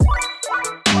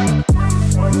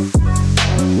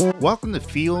Welcome to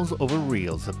Feels Over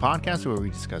Reels, the podcast where we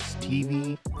discuss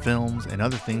TV, films, and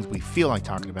other things we feel like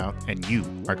talking about, and you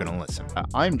are going to listen.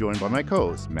 I'm joined by my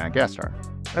co-hosts, Matt Gaspar,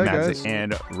 Hey guys.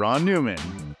 and Ron Newman.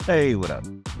 Hey, what up?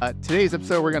 Today's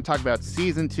episode, we're going to talk about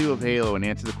Season 2 of Halo and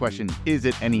answer the question, is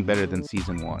it any better than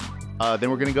Season 1? Then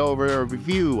we're going to go over a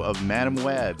review of Madam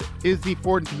Web. Is the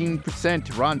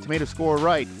 14% Rotten Tomato score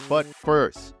right? But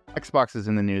first, Xbox is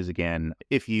in the news again.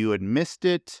 If you had missed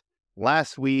it,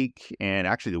 last week, and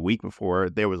actually the week before,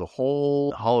 there was a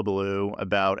whole hullabaloo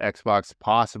about Xbox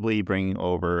possibly bringing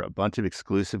over a bunch of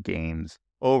exclusive games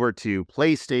over to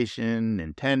PlayStation,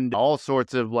 Nintendo, all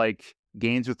sorts of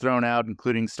games were thrown out,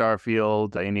 including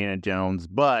Starfield, Indiana Jones,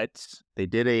 but they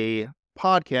did a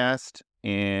podcast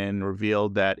and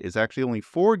revealed that it's actually only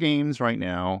 4 games right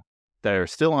now that are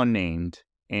still unnamed,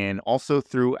 and also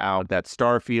threw out that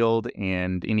Starfield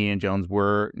and Indiana Jones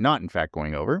were not in fact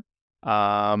going over.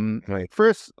 Right.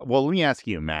 First, well, let me ask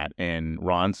you, Matt and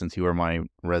Ron, since you are my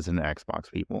resident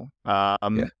Xbox people.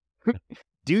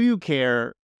 Do you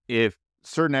care if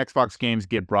certain Xbox games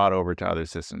get brought over to other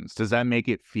systems? Does that make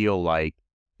it feel like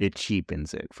it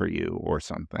cheapens it for you or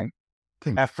something?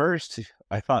 At first,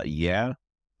 I thought, yeah,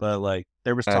 but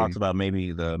there was talks about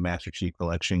maybe the Master Chief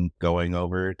Collection going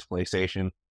over to PlayStation.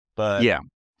 But Yeah,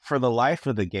 for the life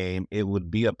of the game, it would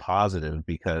be a positive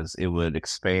because it would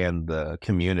expand the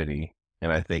community.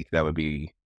 And I think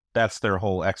that's their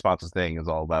whole Xbox's thing is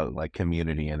all about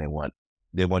community, and they want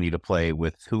you to play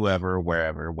with whoever,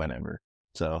 wherever, whenever.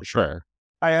 So sure.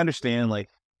 I understand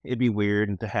it'd be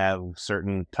weird to have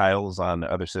certain titles on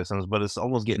other systems, but it's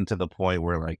almost getting to the point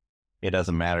where it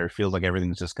doesn't matter. It feels like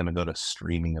everything's just going to go to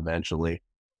streaming eventually.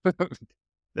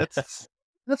 That's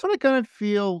what I kind of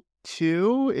feel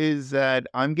too, is that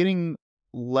I'm getting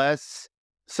less.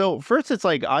 So first, it's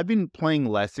I've been playing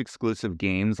less exclusive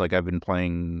games. I've been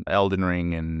playing Elden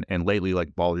Ring and lately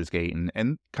Baldur's Gate,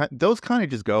 and those kind of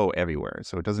just go everywhere.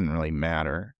 So it doesn't really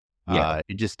matter. Yeah.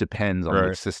 It just depends on Right.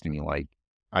 which system you like,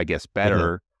 I guess,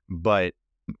 better, but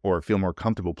or feel more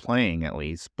comfortable playing at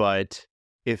least. But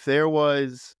if there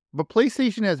was, but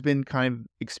PlayStation has been kind of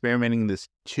experimenting this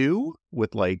too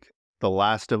with The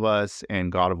Last of Us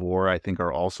and God of War, I think,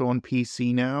 are also on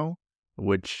PC now,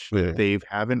 which they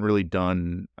haven't really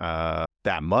done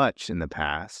that much in the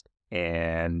past.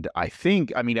 And I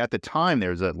think, at the time,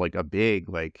 there's a big,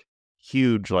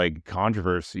 huge,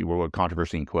 controversy, well,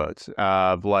 controversy in quotes,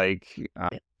 of 'cause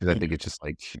I think it's just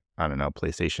I don't know,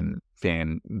 PlayStation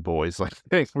fanboys,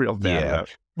 real bad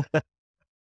about it.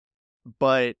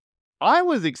 But I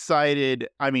was excited.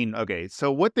 Okay,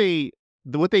 so what they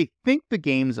think the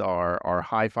games are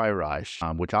Hi-Fi Rush,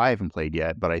 which I haven't played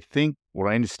yet, but I think what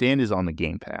I understand is on the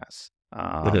Game Pass.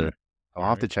 I'll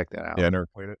have to check that out. Yeah, I never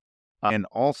played it. And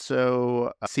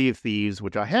also Sea of Thieves,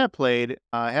 which I have played.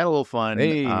 I had a little fun.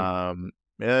 Hey.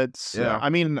 It's, Yeah.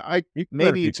 you can play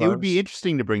it a few it would be times.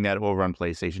 interesting to bring that over on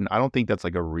PlayStation. I don't think that's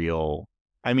a real,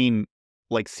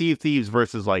 Sea of Thieves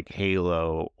versus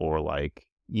Halo or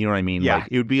you know what I mean? Yeah.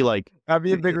 It would be That'd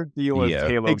be a bigger deal if Yeah.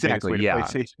 Halo Exactly, makes its way to yeah.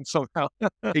 PlayStation somehow.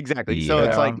 exactly. So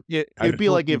Yeah. it's it'd be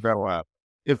if Battle App.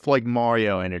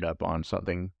 Mario ended up on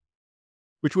something,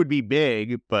 which would be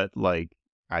big, but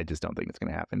I just don't think it's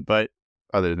going to happen. But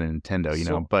other than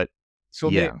Nintendo, but So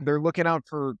yeah. they're looking out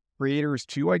for creators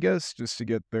too, I guess, just to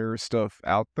get their stuff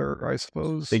out there, I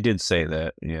suppose. They did say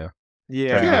that, yeah.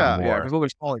 Yeah, Yeah. because they're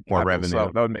calling more capital, revenue.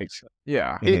 so that would make sense.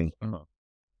 Yeah. It- Uh-huh.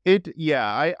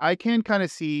 I can kind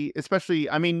of see, especially,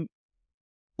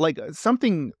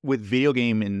 something with video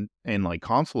game and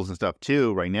consoles and stuff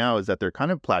too right now is that they're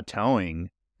kind of plateauing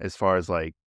as far as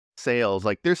sales.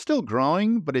 They're still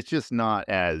growing, but it's just not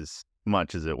as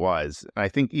much as it was. I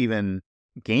think even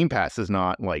Game Pass is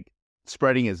not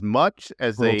spreading as much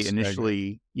as they Little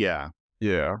initially, Yeah.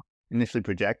 initially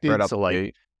projected. Right out So the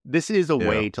gate. this is a Yeah.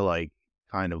 way to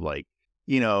kind of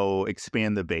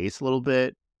expand the base a little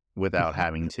bit without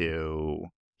having to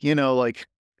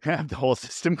have the whole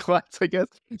system collapse, I guess.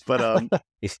 But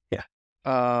Yeah.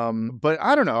 but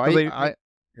I don't know. So they- I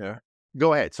Yeah.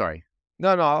 go ahead. Sorry. No,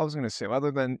 I was gonna say,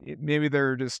 other than maybe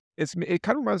they're just it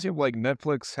kind of reminds me of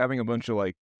Netflix having a bunch of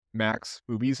Max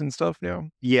movies and stuff now.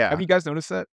 Yeah. Have you guys noticed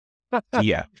that?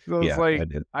 Yeah. So it's Yeah, I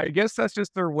did. I guess that's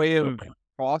just their way of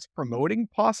cross promoting,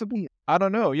 possibly. I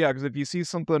don't know. Yeah, because if you see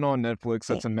something on Netflix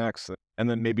that's a Max, and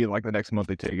then maybe the next month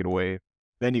they take it away,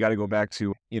 then you got to go back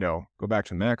to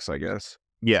Max, I guess.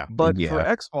 Yeah. But for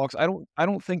Yeah. Xbox, I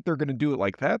don't think they're gonna do it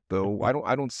like that though.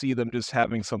 I don't see them just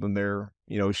having something there,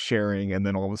 sharing, and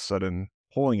then all of a sudden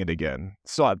pulling it again.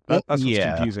 So that's what's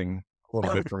Yeah. confusing a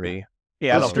little bit for me.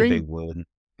 Yeah, I The don't think they stream- would.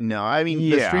 No, the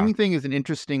Yeah. streaming thing is an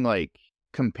interesting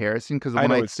comparison because I when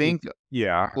know I it's think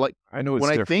yeah. like I know it's when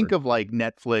I different. think of like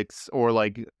Netflix or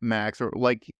like Max or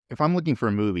like if I'm looking for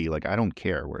a movie, like I don't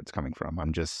care where it's coming from. I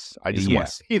just want Yeah.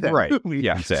 to see that Right. movie.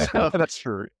 Yeah. Exactly. That's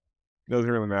true. Doesn't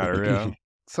really matter. Yeah.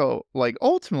 So like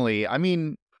ultimately, I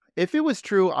mean, if it was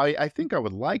true, I think I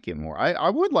would like it more. I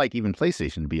would like even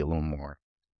PlayStation to be a little more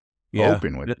Yeah.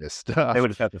 open with this They stuff. would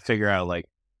just have to figure out, like,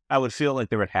 I would feel like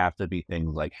there would have to be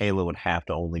things like Halo would have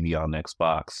to only be on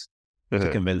Xbox to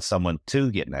convince someone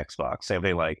to get an Xbox. Say if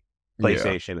they like Yeah.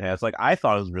 PlayStation has, like, I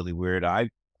thought it was really weird. I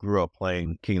grew up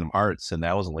playing Kingdom Hearts, and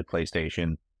that was only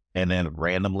PlayStation, and then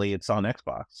randomly it's on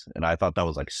Xbox, and I thought that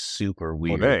was like super Oh,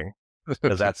 weird dang.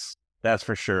 because that's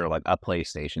for sure like a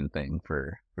PlayStation thing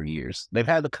for years. They've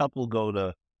had a couple go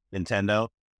to Nintendo,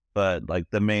 but like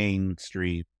the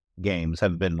mainstream games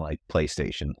have been like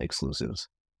PlayStation exclusives.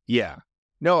 Yeah.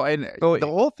 No, and So the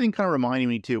whole thing kind of reminded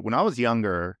me too. When I was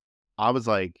younger, I was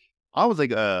like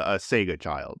a Sega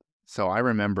child. So I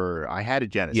remember I had a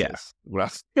Genesis when I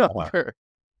was younger.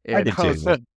 I did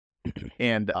too.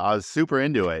 And I was super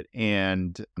into it.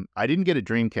 And I didn't get a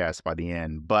Dreamcast by the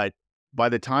end, but by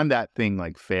the time that thing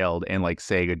like failed and like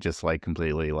Sega just like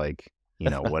completely like,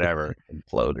 whatever.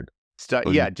 Imploded.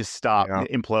 Just stopped, Yeah.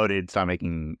 imploded, stopped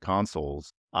making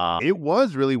consoles. It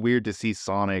was really weird to see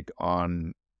Sonic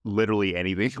on literally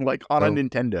anything, like on a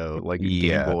Nintendo, like a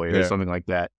Game Boy or something like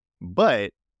that.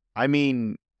 But I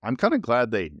mean, I'm kind of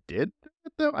glad they did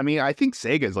that, though. I mean, I think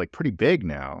Sega is like pretty big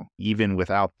now, even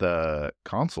without the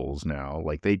consoles now.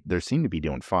 Like they seem to be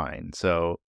doing fine.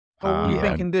 So we've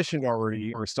been conditioned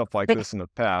already or stuff like this in the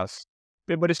past,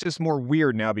 but it's just more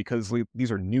weird now because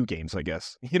these are new games, I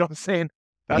guess. You know what I'm saying?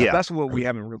 That's what we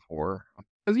haven't root for.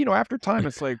 Because after time,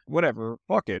 it's like whatever,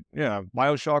 fuck it. Yeah,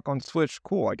 BioShock on Switch,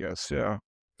 cool, I guess. Yeah.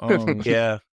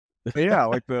 Yeah. But yeah,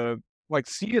 like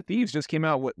Sea of Thieves just came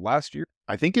out last year.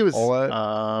 I think it was All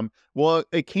that? well,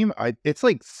 it came it's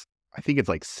like I think it's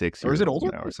like 6 Or years is it old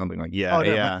older? now or something like Oh, never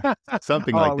yeah. mind.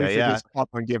 Something Oh, like at that, least it yeah. just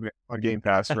popped on Game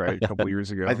Pass, right, a couple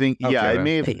years ago. I think Okay,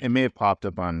 it may have popped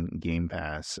up on Game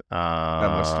Pass. That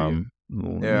must be.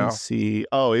 Let me see.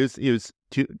 Oh, it was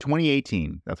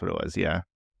 2018. That's what it was. Yeah.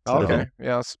 So, Okay.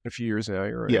 Yeah, it's a few years now.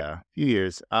 You're right. yeah, a few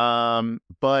years.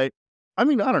 But I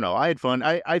mean, I don't know. I had fun.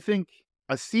 I think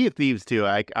a Sea of Thieves too.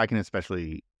 I can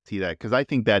especially see that because I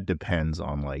think that depends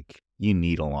on like you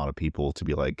need a lot of people to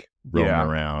be like roaming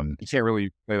around. You can't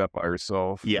really play that by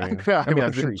yourself. Yeah, I mean,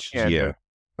 I'm sure you can. Yeah.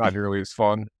 But not nearly as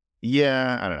fun.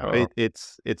 Yeah, I don't know.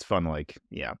 It's fun. Like,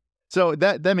 yeah. So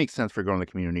that makes sense for growing the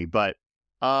community. But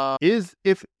if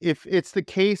it's the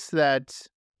case that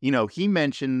he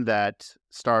mentioned that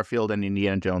Starfield and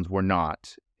Indiana Jones were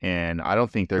not, and I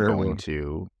don't think they're going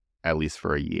to, at least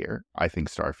for a year. I think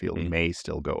Starfield may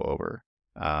still go over.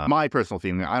 My personal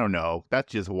feeling, I don't know.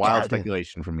 That's just wild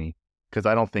speculation for me because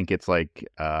I don't think it's like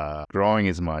growing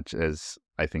as much as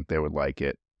I think they would like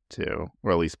it to,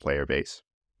 or at least player base.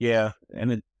 Yeah,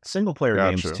 and single player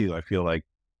games Gotcha. too, I feel like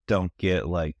don't get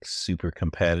like super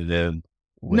competitive.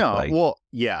 No, well,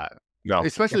 yeah. No.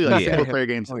 Especially like Yeah. single player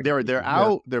games, Like, they're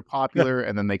out, they're popular,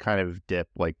 and then they kind of dip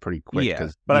like pretty quick. Yeah,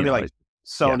 Because but I mean, like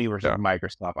Sony versus Yeah.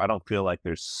 Microsoft, I don't feel like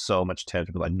there's so much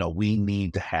tension. Like, no, we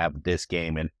need to have this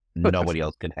game, and nobody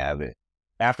else can have it.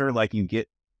 After like you get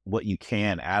what you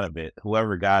can out of it,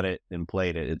 whoever got it and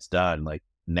played it, it's done. Like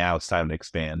now it's time to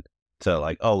expand to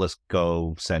like, oh, let's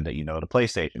go send it, to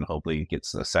PlayStation. Hopefully, it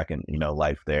gets a second,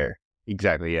 life there.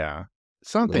 exactly, yeah,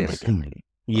 something like that.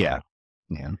 Yeah,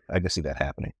 man, I can see that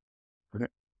happening.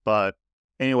 But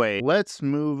anyway, let's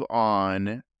move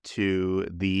on to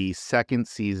the second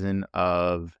season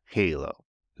of Halo.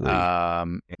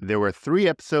 There were 3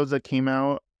 episodes that came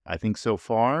out, I think, so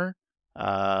far.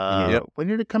 When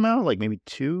did it come out? Like maybe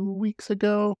 2 weeks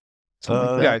ago? Something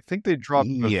like that. Yeah, I think they dropped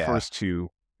the Yeah. first 2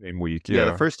 same week. Yeah,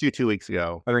 the first 2 weeks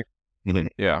ago.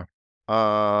 Yeah,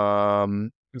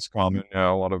 Um, it's common. Yeah,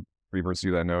 a lot of reviewers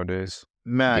do that nowadays.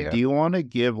 Matt, Yeah. do you want to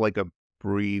give like a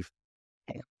brief?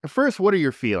 First, what are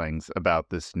your feelings about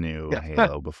this new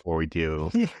Halo before we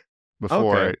do?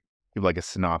 Before Okay. give like a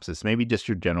synopsis, maybe just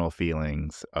your general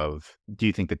feelings of. Do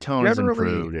you think the tone is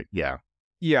Generally- improved? Yeah.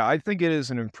 Yeah, I think it is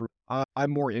an improvement.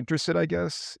 I'm more interested, I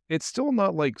guess. It's still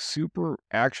not like super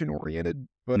action oriented,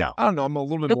 but No. I don't know. I'm a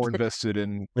little bit more invested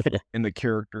in the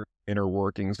character inner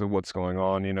workings of what's going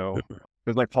on.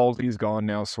 Because like Halsey's gone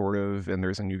now, sort of, and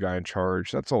there's a new guy in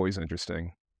charge. That's always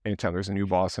interesting. Anytime there's a new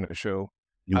boss in a show,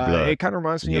 it kind of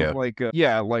reminds me of like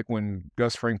like when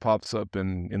Gus Fring pops up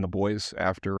in The Boys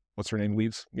after what's her name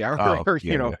leaves. Yeah, Oh, or,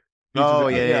 yeah, yeah. Oh,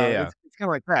 yeah. It's kind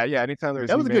of like that. Yeah, anytime there's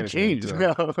That was a new good change.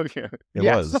 management, Yeah, okay. It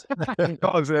Yes. was.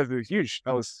 that was huge.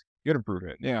 That was good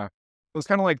improvement. Yeah. it's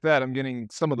kind of like that. I'm getting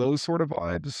some of those sort of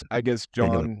vibes. I guess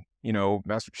John,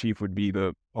 Master Chief would be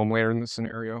the Homelander in this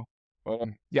scenario.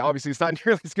 Yeah, obviously it's not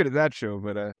nearly as good as that show,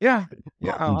 but yeah,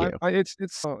 Yeah.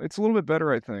 it's a little bit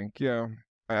better, I think. Yeah,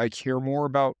 I care more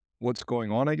about what's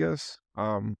going on, I guess.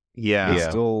 But Yeah.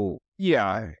 still,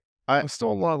 yeah, I I'm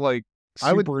still not like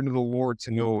I would super into the lore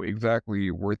to know exactly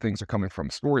where things are coming from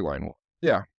storyline.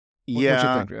 Yeah, what you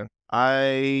yeah. think, man?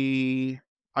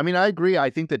 I mean, I agree. I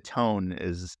think the tone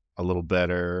is a little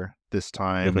better this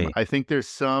time. Really? I think there's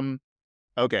some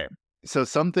okay. So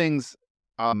some things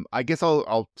I guess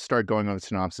I'll start going on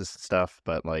synopsis and stuff,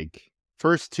 but like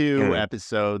first two Yeah.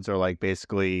 episodes are like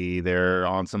basically they're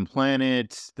on some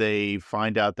planet, they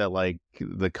find out that like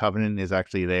the Covenant is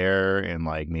actually there and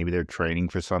like maybe they're training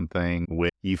for something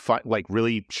with you find like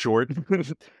really short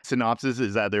synopsis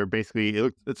is that they're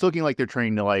basically it's looking like they're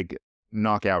training to like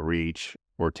knock out Reach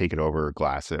or take it over or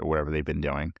glass it or whatever they've been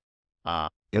doing. Uh,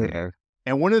 Yeah.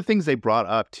 and one of the things they brought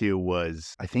up too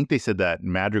was I think they said that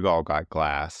Madrigal got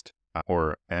glassed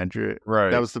or Andrew.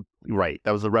 Right. That was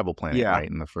the Rebel planet, Yeah. right?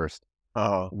 In the first,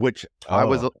 Oh, which I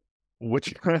was, Oh.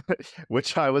 which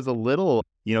which I was a little,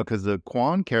 because the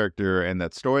Quan character and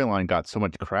that storyline got so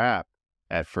much crap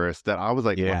at first that I was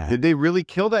like, Yeah. did they really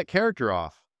kill that character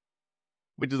off?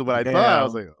 Which is what I thought. I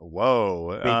was like,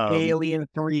 whoa. Alien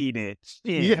 3 did.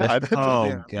 Yeah.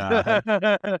 Oh God.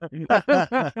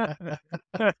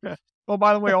 Oh,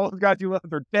 by the way, all those guys you left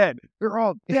are dead. They're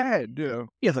all dead.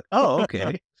 He's like, oh,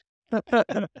 okay.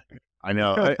 I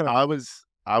know. I was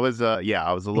I was a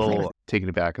little taken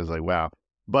aback. I was like, wow.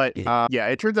 But yeah,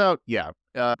 it turns out,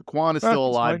 Quan is still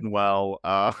It's alive fine. and well.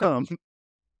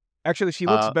 Actually, she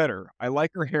looks Uh, better. I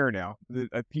like her hair now.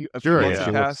 A few Sure, months yeah.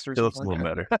 have passed or She looks a something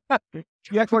little like better. that.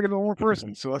 She acts like a normal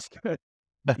person, so that's good.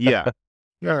 yeah.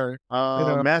 Yeah.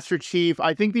 know. Master Chief,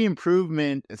 I think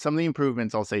some of the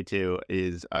improvements I'll say too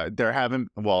is there haven't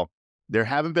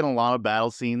been a lot of battle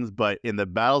scenes, but in the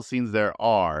battle scenes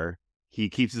he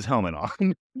keeps his helmet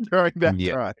on during that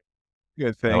Yeah. time. Good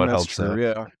I thing. would That's hope so. true.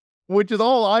 Yeah. Which is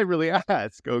all I really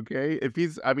ask, okay?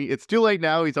 I mean, it's too late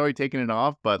now, he's already taken it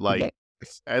off, but like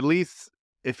at least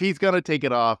if he's gonna take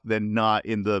it off, then not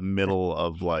in the middle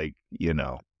of like, doing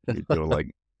like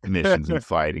missions and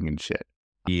fighting and shit.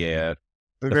 Yeah.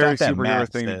 The The very fact that superhero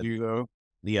Matt thing to said- do, though.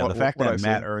 Yeah, What- the fact what I that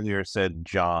Matt said. earlier said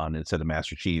John instead of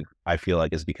Master Chief, I feel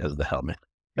like is because of the helmet.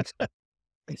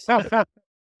 It's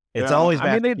Yeah, always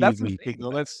I mean, Master that's Chief. the thing,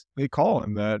 though. They call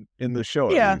him that in the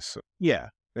show, Yeah. at least. So, Yeah.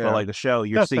 yeah. But like the show,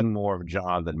 you're seeing more of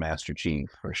John than Master Chief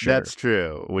for sure. That's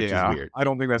true, which is weird. I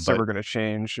don't think that's But- ever going to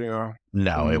change. Yeah.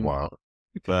 No, it Mm. won't.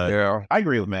 But Yeah. I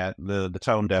agree with Matt. The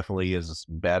tone definitely is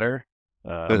better.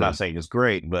 I'm not saying it's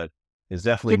great, but it's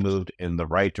definitely moved in the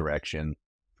right direction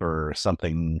for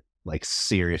something like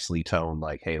seriously toned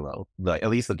like Halo. Like at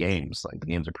least the games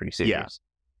are pretty serious.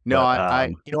 No, But,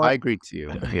 I agree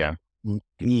too. Yeah.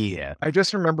 Yeah. I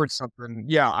just remembered something.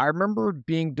 Yeah, I remember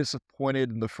being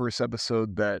disappointed in the first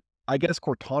episode that I guess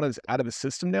Cortana's out of the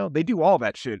system now. They do all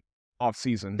that shit off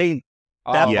season.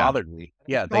 That Yeah. bothered me.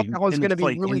 Yeah, I they thought that was didn't going to be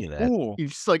explain really any of that. cool. You're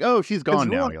just like, oh, she's gone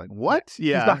now. Ron- You're like, what?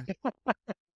 Yeah.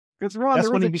 Because Ron, That's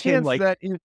there when was he a became, chance like, that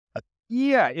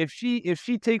if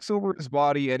she takes over his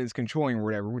body and is controlling or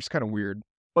whatever, which is kind of weird.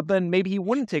 But then maybe he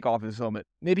wouldn't take off his helmet.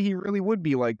 Maybe he really would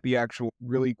be like the actual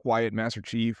really quiet Master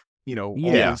Chief, all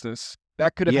Yeah. business.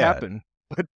 That could have Yeah. happened.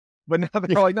 But now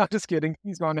they're like, not just kidding.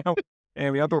 He's gone now.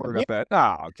 And we have to worry about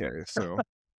that. Okay. So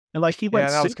And like he went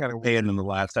that was Super kind of Saiyan in the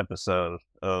last episode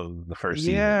of the first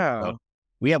season. Yeah. So,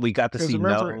 we got to 'Cause see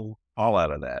remember- no all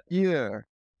out of that. Yeah.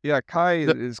 Yeah, Kai,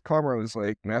 his camera was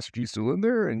like, Master Chief's still in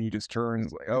there, and he just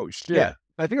turns like, oh shit. Yeah.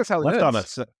 I think that's how it Left on a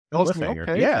ends. I was like, cliffhanger.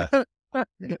 okay. Yeah.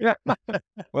 Yeah.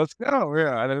 Let's go.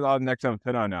 Yeah. And then next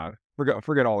episode, no.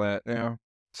 Forget all that. Yeah.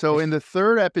 So in the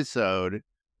third episode,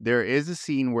 there is a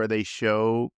scene where they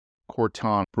show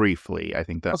Cortana briefly. I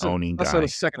think the Oni That's guy. the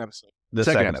second episode. The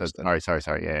second episode.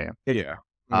 Sorry. Yeah.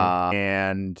 Yeah.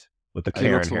 And with the I think it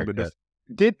Karen looks a little bit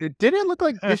haircut. did it look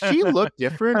like? Did she look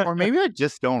different, or maybe I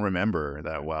just don't remember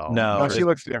that well? No, No, it's- she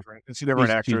looks different. It's a different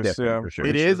She's actress. different for sure.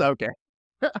 It is okay.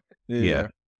 Yeah.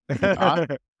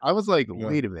 I was like, Yeah.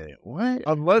 wait a minute, what?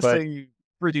 Unless But- they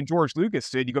freaking George Lucas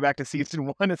did. You go back to season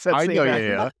 1, it's that I same know,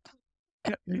 actor.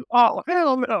 yeah. Oh,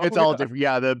 hell no. It's all different.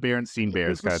 Yeah, the Berenstein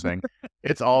Bears kind of thing.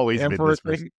 It's always been Emperor this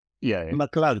person. thing. Yeah.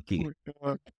 McClunky.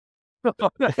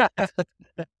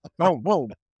 Oh, whoa.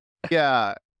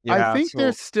 Yeah. I think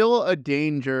there's still a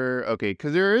danger. Okay,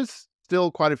 because there is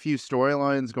still quite a few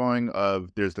storylines going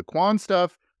there's the Quan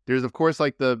stuff. There's, of course,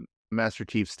 like the Master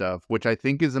Chief stuff, which I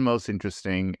think is the most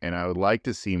interesting. And I would like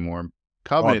to see more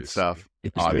Covenant Obviously. stuff,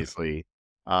 It's obviously.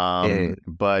 Yeah.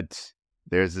 But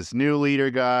there's this new leader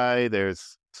guy.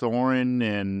 There's Soren,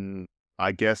 and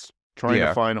I guess trying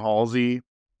to find Halsey.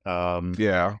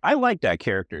 Yeah. I like that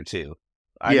character too.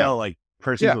 I know like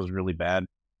Perseus was really bad,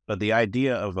 but the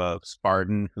idea of a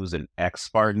Spartan who's an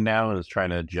ex-Spartan now and is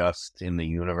trying to adjust in the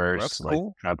universe, That's like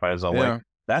cool. trying to find his own way.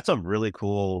 That's a really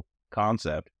cool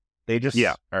concept. They just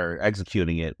are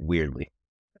executing it weirdly.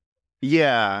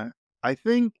 Yeah, I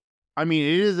think. I mean,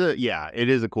 it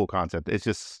is a cool concept. It's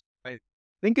just, I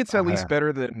think it's at least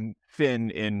better than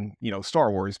Finn in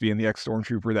Star Wars being the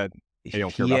ex-stormtrooper that they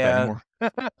don't care about that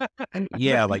anymore.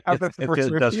 Yeah, like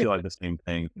it does feel like the same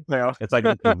thing. Yeah. It's like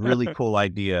it's a really cool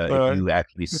idea if you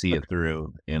actually see it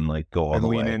through and like go all and the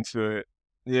lean way into it.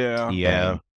 Yeah.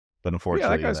 Yeah, but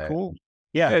unfortunately, that guy's cool.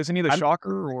 Yeah, isn't he the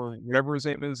Shocker or whatever his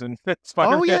name is in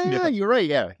Spider-Man? Oh yeah, you're right.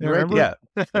 Yeah, you're right.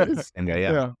 Yeah, and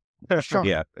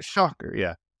Shocker. Shocker.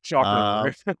 Yeah,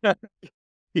 Shocker.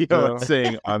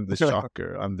 Saying I'm the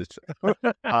Shocker. I'm the.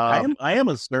 I am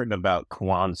uncertain about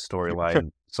Kwan's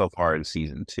storyline so far in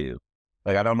season 2.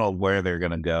 Like I don't know where they're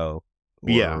gonna go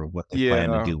or what they plan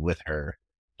to do with her.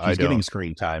 She's getting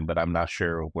screen time, but I'm not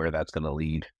sure where that's gonna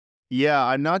lead. Yeah,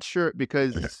 I'm not sure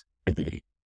because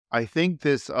I think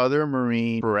this other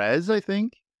Marine, Perez, I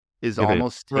think, is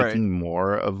almost taking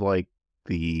more of like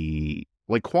the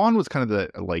Kwan was kind of the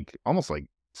almost like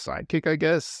sidekick, I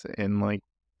guess, in like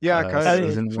kind of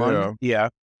season 1. Yeah.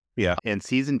 And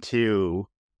season 2,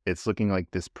 it's looking like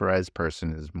this Perez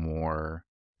person is more.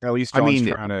 At least John's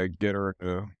trying to get her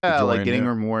to like getting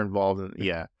her more involved.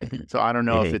 So I don't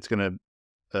know if it's gonna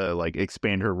like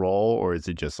expand her role or is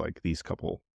it just like these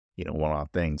couple one-off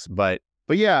things. But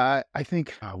yeah, I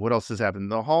think what else has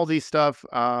happened? The Halsey stuff.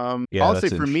 I'll say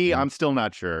for me, I'm still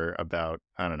not sure about.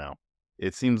 I don't know.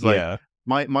 It seems like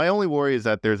my only worry is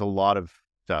that there's a lot of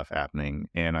stuff happening,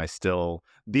 and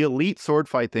the elite sword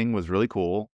fight thing was really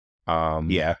cool. I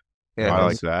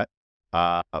like that.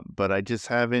 But I just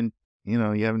haven't. You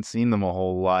haven't seen them a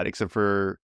whole lot, except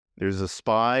for there's a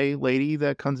spy lady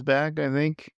that comes back, I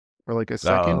think, for like a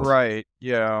second. Right.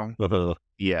 Yeah.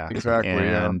 Yeah. Exactly.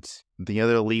 And the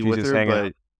other elite with her,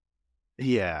 but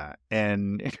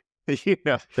and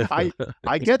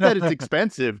I get that it's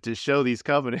expensive to show these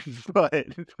covenants, but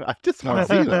I just want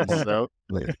to see them. So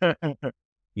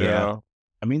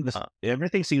I mean,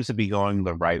 everything seems to be going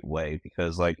the right way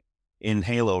because, like, in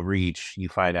Halo Reach, you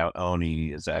find out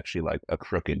Oni is actually like a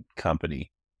crooked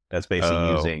company that's basically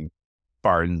using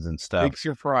Spartans and stuff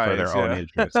for their own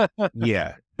interests.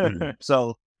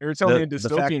 So you're telling me in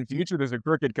dystopian future there's a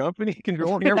crooked company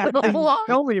controlling everything?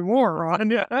 Tell me more, Ron.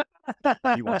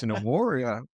 You want to know more?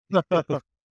 Yeah.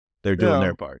 They're doing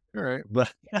their part. All right.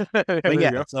 But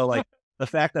so like the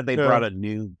fact that they brought a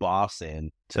new boss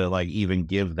in to like even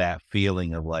give that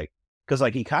feeling of like, because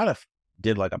like he kind of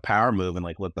did like a power move in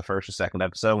like the first or second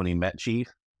episode when he met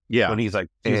Chief. Yeah. When he's like,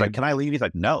 can I leave? He's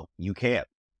like, no, you can't.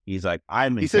 He's like,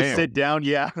 he said, sit down.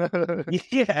 Yeah.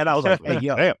 And I was like, hey,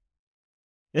 yo.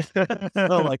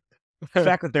 So like the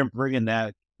fact that they're bringing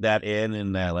that in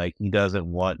and that like he doesn't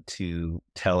want to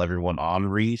tell everyone on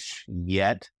Reach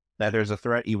yet that there's a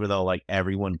threat, even though like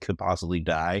everyone could possibly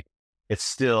die. It's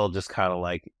still just kind of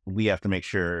like we have to make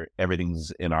sure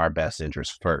everything's in our best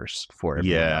interest first before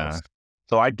everyone else.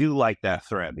 So I do like that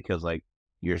threat because like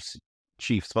your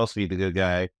chief's supposed to be the good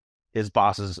guy. His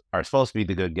bosses are supposed to be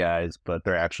the good guys, but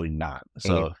they're actually not.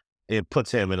 So it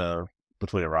puts him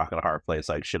between a rock and a hard place.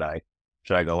 Like, should I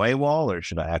go AWOL or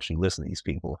should I actually listen to these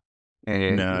people?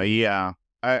 No, yeah.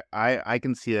 I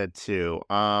can see that too.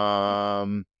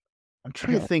 I'm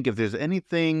trying to think if there's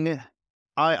anything.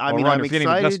 I mean, I'm excited.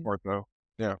 The best part, though.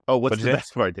 Yeah. Oh, what's the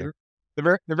best part there?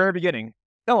 The very beginning.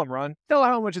 Tell him, Ron. Tell him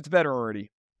how much it's better already.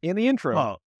 In the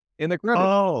intro. In the credits.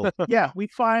 Oh, yeah. We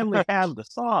finally have the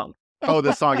song. Oh,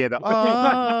 the song.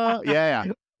 Yeah.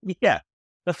 Yeah.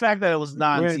 The fact that it was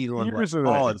not in season 1,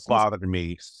 it bothered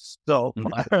me so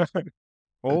much.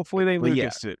 Hopefully they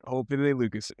Lucas it.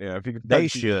 Yeah, if you could they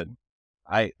should.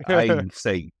 I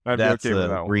say that's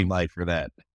a green light for that.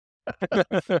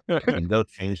 And go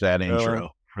change that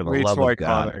intro for the love of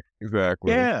God.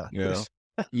 Exactly. Yeah.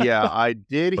 Yeah, I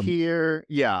did hear.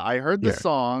 Yeah, I heard the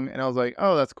song and I was like,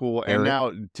 "Oh, that's cool." And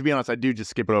now, to be honest, I do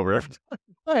just skip it over every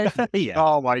time.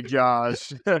 Oh my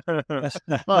gosh!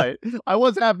 But I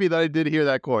was happy that I did hear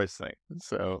that chorus thing.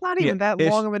 So not even that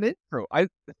long of an intro. I'm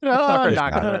not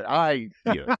gonna.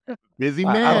 Busy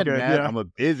man, man. I'm a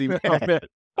busy man.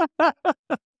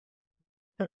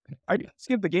 I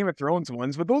skipped the Game of Thrones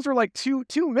ones, but those are like 2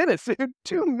 minutes.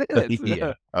 2 minutes.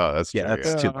 Yeah. Oh, that's true.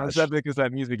 That's too much. That's because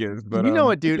that music is. But you know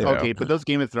what, dude? Okay, but those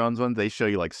Game of Thrones ones, they show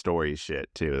you like story shit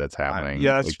too. That's happening.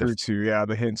 Yeah, that's true too. Yeah,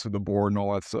 the hints of the board and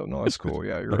all that stuff. No, that's cool.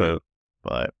 Yeah, you're right.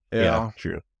 But Yeah,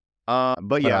 true.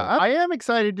 but yeah, I am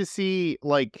excited to see.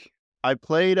 Like, I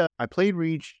played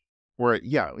Reach,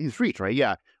 it's Reach, right?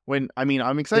 Yeah.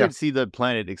 I'm excited to see the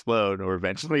planet explode or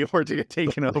eventually, or to get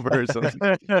taken over or something.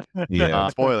 Yeah.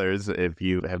 Spoilers if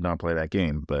you have not played that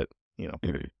game, but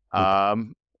I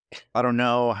don't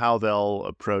know how they'll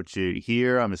approach it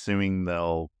here. I'm assuming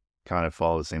they'll kind of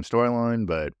follow the same storyline,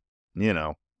 but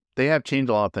they have changed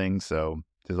a lot of things, so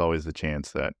there's always the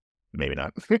chance that maybe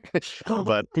not.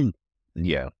 But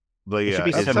yeah. But It yeah, should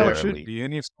be That's how similar, it should be.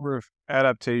 Any sort of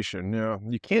adaptation. Yeah,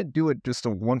 you can't do it just a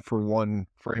one-for-one,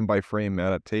 frame-by-frame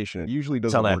adaptation. It usually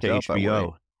doesn't Tell that work to out that way.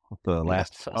 HBO. The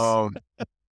Last of Us.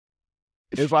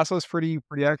 Is Last of Us pretty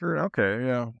accurate? Okay,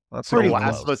 yeah, that's The Pretty all.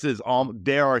 Last of Us is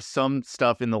there are some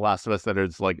stuff in The Last of Us that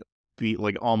is like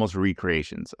almost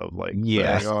recreations of like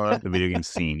the video game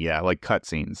scene. Yeah, like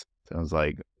cutscenes. So I was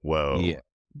like, whoa. Yeah.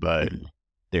 But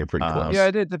They're pretty close. Yeah,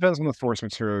 it depends on the source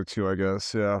material too, I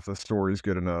guess. Yeah, if the story's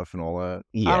good enough and all that.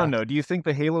 Yeah. I don't know. Do you think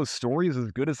the Halo story is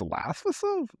as good as the Last of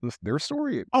Us? Their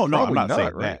story? Oh no, I'm Probably not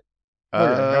saying right? that.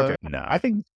 Okay. no. I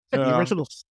think the original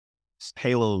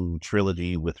Halo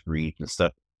trilogy with Reach and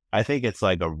stuff, I think it's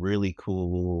like a really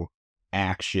cool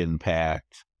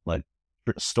action-packed like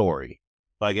story.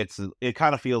 Like it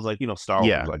kind of feels like Star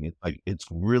Wars. Like it's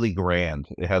really grand.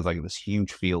 It has like this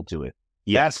huge feel to it.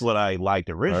 Yes. That's what I liked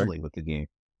originally with the game.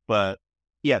 But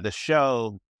yeah, the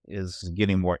show is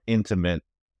getting more intimate.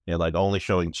 Like only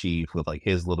showing Chief with like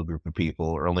his little group of people,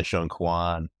 or only showing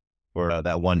Quan, or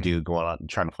that one dude going out and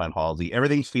trying to find Halsey.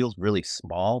 Everything feels really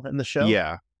small in the show.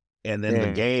 Yeah. And then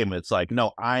the game, it's like,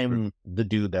 no, I'm the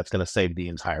dude that's going to save the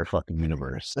entire fucking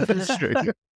universe. That's true.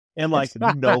 And like,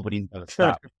 nobody's going to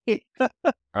stop. Okay, then.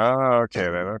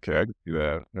 Okay, I can see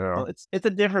that. Yeah. Well, it's a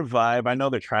different vibe. I know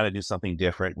they're trying to do something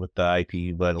different with the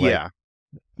IP, but like,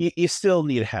 you still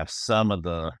need to have some of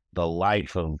the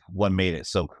life of what made it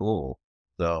so cool.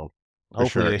 So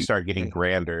hopefully they start getting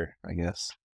grander, I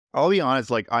guess. I'll be honest,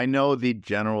 like I remember the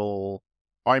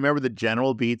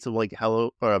general beats of like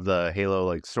the Halo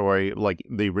like story, like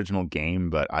the original game,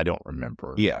 but I don't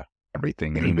remember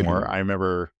everything anymore. I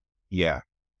remember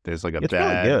there's like it's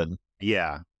really good.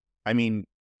 Yeah. I mean,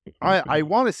 I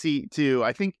want to see too.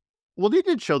 I think they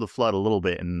did show the flood a little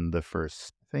bit in the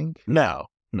first, I think. No,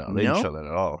 they didn't show that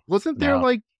at all. Wasn't there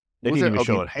like they didn't even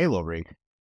show a Halo ring?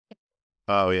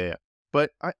 Oh yeah.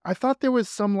 But I thought there was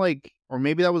some like, or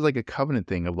maybe that was like a Covenant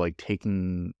thing of like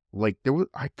taking, like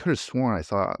I could have sworn I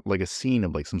saw like a scene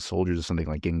of like some soldiers or something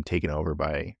like getting taken over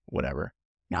by whatever.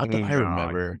 Now that I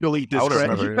remember. Delete this.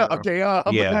 Okay.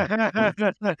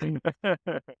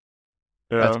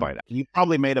 That's fine. You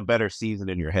probably made a better season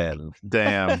in your head.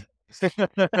 Damn.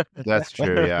 That's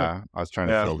true. Yeah. I was trying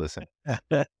to fill this in.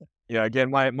 Yeah. Again,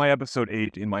 my episode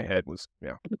 8 in my head was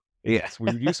Yes,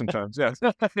 we review sometimes. Yes.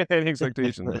 Any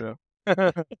expectations. Yeah.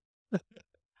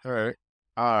 All right.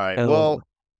 Well,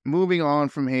 moving on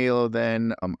from Halo,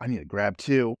 then I need to grab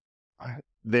 2. I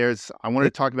wanted to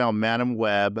talk about Madam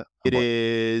Web. It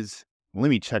is. Let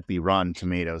me check the Rotten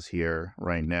Tomatoes here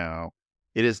right now.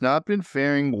 It has not been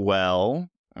faring well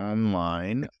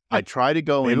online. I try to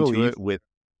go into it with.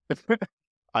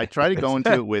 I try to go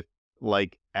into it with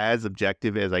like as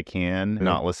objective as I can,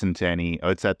 not listen to any. Oh,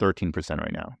 it's at 13%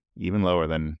 right now, even lower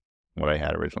than what I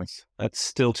had originally. That's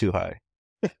still too high.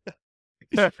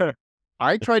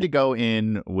 I try to go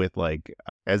in with like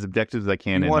as objective as I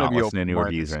can and not listen to any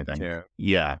reviews or anything.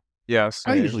 Yeah. Yes.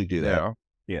 I usually do that.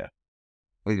 Yeah.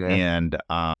 And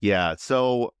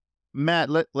so Matt,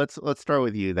 let's start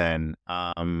with you then.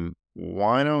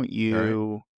 Why don't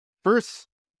you first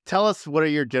tell us what are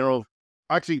your general?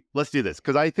 Actually, let's do this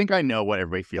because I think I know what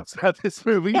everybody feels about this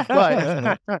movie.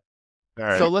 But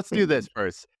so let's do this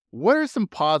first. What are some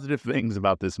positive things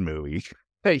about this movie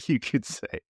that you could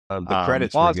say? The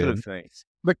credits positive were good. things.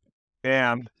 But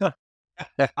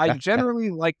I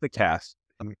generally like the cast.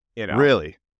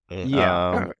 Really?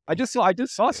 Yeah. I just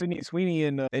saw Sydney Sweeney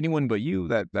in Anyone But You,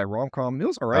 that rom-com. It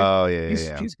was all right. Oh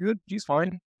yeah. She's good. She's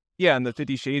fine. Yeah, and the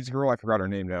 50 Shades girl, I forgot her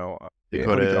name now.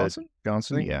 Dakota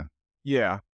Johnson.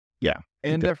 Yeah.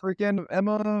 And freaking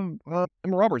Emma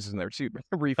Roberts is in there too.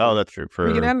 Briefly. Oh, that's true.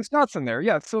 Freaking Adam Scott's in there.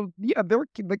 Yeah. So yeah, they were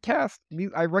the cast.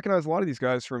 I recognize a lot of these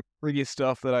guys from previous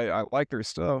stuff that I like their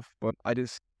stuff, but I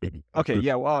just okay.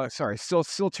 Yeah. Well, sorry. Still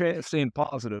staying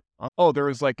positive. Oh, there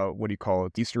was like a, what do you call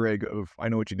it? Easter egg of I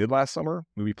Know What You Did Last Summer.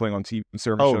 Movie playing on TV.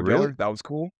 Sarah Michelle Gellar. That was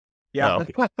cool. Yeah.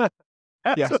 Oh.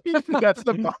 Yeah, that's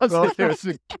the positive.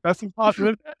 That's the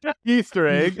positive Easter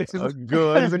egg. It's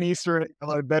good. It's an Easter egg.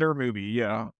 A better movie.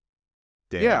 Yeah.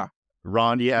 Damn. Yeah.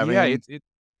 Ron, do you have any?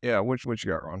 What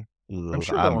you got, Ron? I'm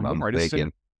sure I'm right.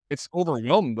 It's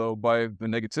overwhelmed though by the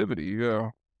negativity. Yeah.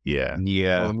 Yeah.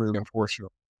 Yeah. Really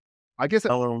unfortunate. I guess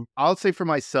Um, I'll say for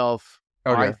myself,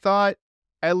 I Okay. thought,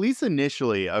 at least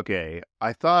initially,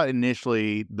 I thought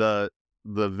initially the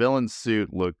villain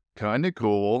suit looked kind of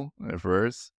cool at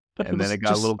first, but it and then was it got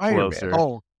a just little Spider-Man. closer.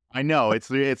 Oh, I know it's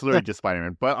literally just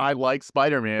Spider-Man, but I like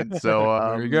Spider-Man, so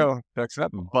there you go. Checks that.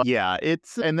 But yeah,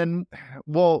 it's and then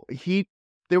well,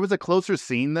 there was a closer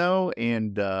scene though,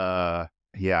 and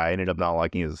yeah, I ended up not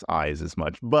liking his eyes as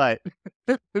much, but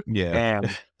Yeah.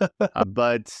 And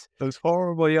but those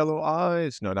horrible yellow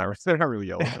eyes. No, they're not really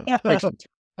yellow.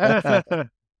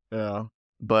 Yeah.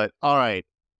 but all right,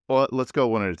 well, let's go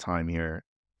one at a time here.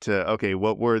 Okay,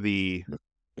 what were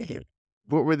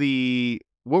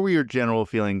your general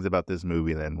feelings about this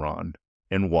movie then, Ron,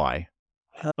 and why?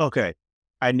 Okay.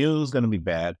 I knew it was going to be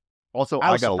bad. Also, I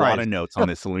I was got a lot of surprised. notes on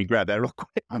this, so let me grab that real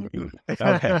quick.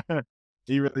 Okay.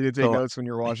 You really did take So- notes when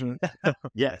you're watching it?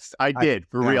 Yes, I did.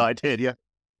 For real, I did. Yeah.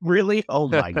 Really? Oh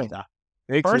my God.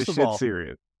 Makes First this of shit all,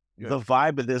 serious. Yeah. The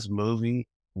vibe of this movie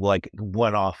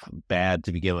went off bad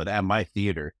to begin with at my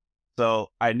theater. So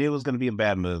I knew it was going to be a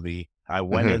bad movie. I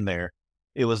went in there.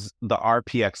 It was the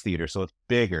RPX theater, so it's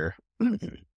bigger.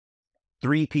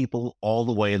 3 people all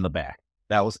the way in the back.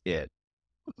 That was it.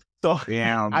 So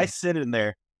Damn. I sit in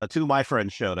there. 2 of my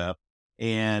friends showed up,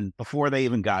 and before they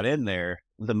even got in there,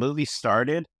 the movie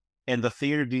started, and the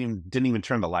theater didn't even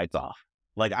turn the lights off.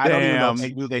 Like, I don't even know if Damn.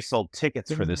 they knew they sold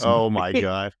tickets for this Oh movie. my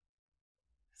god.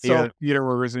 So theater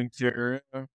was in theater.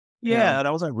 Yeah, and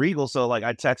I was at Regal, so like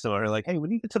I texted her like, "Hey,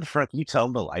 when you get to the front, can you tell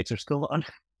them the lights are still on?"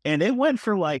 And it went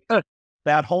for like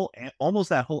almost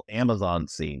that whole Amazon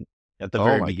scene at the Oh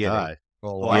very my beginning. god.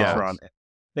 Oh, Lights wow. were on.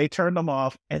 They turned them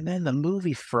off, and then the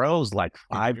movie froze like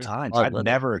 5 times. I I've love it.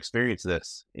 never experienced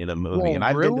this in a movie, Whoa, and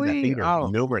I've been to that really? theater Oh,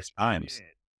 numerous times.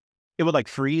 It would like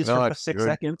freeze No, for that's 6 good.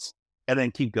 seconds and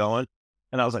then keep going.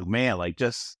 And I was like, man, like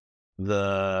just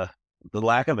the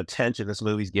lack of attention this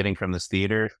movie's getting from this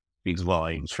theater speaks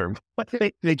volumes for what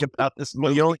they think about this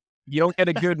Well, movie. you don't get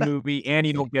a good movie, and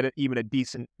you don't get even a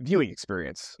decent viewing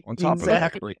experience on top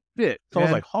Exactly. of it. So I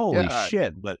was like, holy God.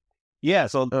 shit. But yeah,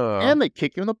 so And they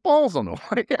kick you in the balls on the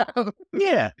way out.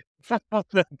 yeah.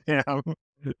 Damn.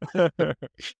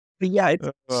 But yeah, it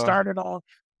Uh, started off.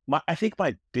 I think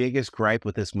my biggest gripe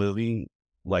with this movie,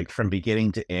 like from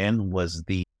beginning to end, was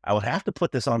I would have to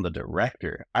put this on the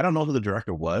director. I don't know who the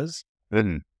director was,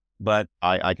 but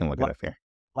I can look it up here.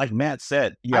 like Matt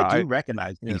said, Yeah, I do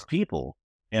recognize yeah. these people,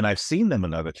 and I've seen them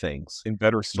in other things. in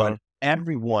better But stuff.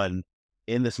 everyone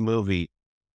in this movie,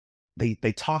 they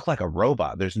talk like a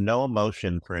robot. There's no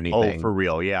emotion for Oh, anything. for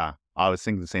real, yeah. I was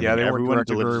thinking the same Yeah, thing. they weren't Everyone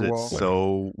directed delivers very it well.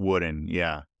 so wooden,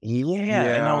 yeah. Yeah,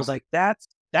 and I Yeah. was like, that's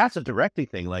a directing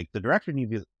thing. Like the director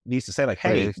needs to say like,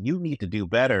 hey, Right. you need to do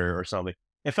better or something.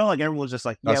 It felt like everyone was just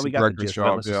like, yeah, That's we the got the director's gist.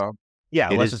 job. Let's just,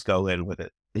 Yeah. It let's is- just go in with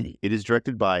it. It is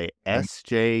directed by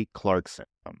S.J. Clarkson.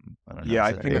 I don't know Yeah, I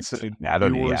if think that's it's a I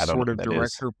don't newer know sort who of that is.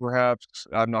 director, perhaps.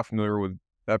 I'm not familiar with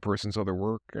that person's other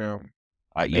work. Yeah, Is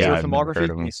I've there never filmography? heard of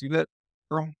Can him. you see that,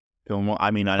 girl? film. I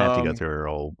mean, I'd have to go Um, through her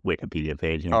old Wikipedia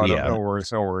page. Oh, Yeah. no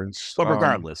worries, no worries. But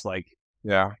regardless, like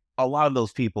Yeah. a lot of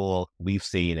those people we've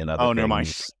seen in other Oh, never mind.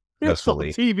 things. It's all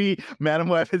successfully. TV. Madam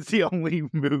Web is the only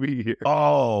movie here.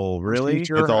 Oh, really?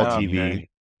 feature? It's all Oh, TV. okay.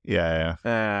 Yeah.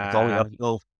 It's only up. It's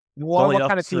Well, only what up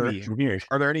kind of for- TV? from here.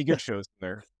 Are there any good shows in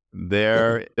there?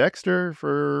 They're Dexter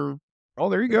for Oh,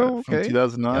 there you go. from Okay.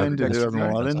 2009 to Dexter,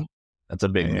 2011. That's a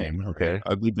big Yeah. name. Okay.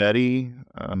 Ugly Betty,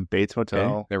 Bates Okay.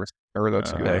 Hotel, Never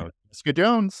that's good. Okay. Jessica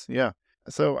Jones. Yeah.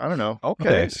 So I don't know.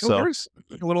 Okay. so- So there's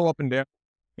a little up and down.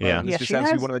 Yeah. This Yeah, just she happens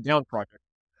to be has- one of the down projects.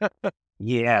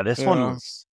 Yeah, this one Yeah.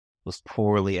 was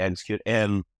poorly executed,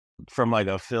 and from like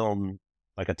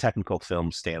a technical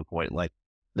film standpoint, like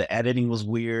the editing was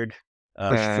weird.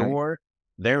 Okay. Sure,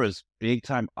 there was big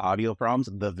time audio problems.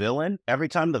 The villain, every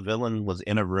time the villain was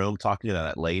in a room talking to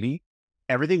that lady,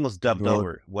 everything was dubbed Well-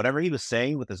 over. Whatever he was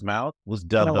saying with his mouth was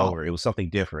dubbed Well- over. It was something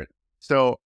different.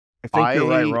 So I think you're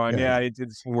right, I- Ron. Yeah,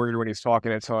 it's weird when he's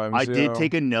talking at times. I did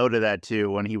take a note of that too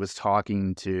when he was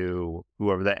talking to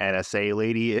whoever the NSA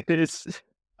lady is.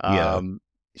 Yeah.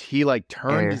 He like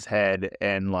turned Eh. his head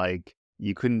and like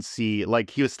you couldn't see,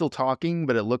 like he was still talking,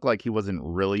 but it looked like he wasn't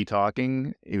really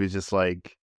talking. It was just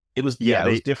like It was Yeah,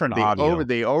 it was different audio.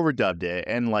 they overdubbed it,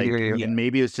 and like Yeah. and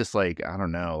maybe it's just like I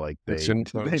don't know, like It's they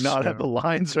influence, not yeah. have the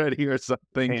lines ready or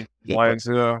something. Yeah, Lions,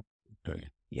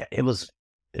 yeah, it was.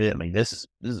 I mean, this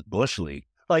is Bush League.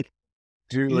 Like,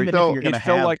 dude, even so if you're it gonna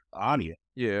felt have like audio,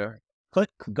 yeah.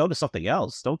 go to something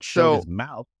else. Don't show So- his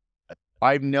mouth.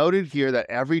 I've noted here that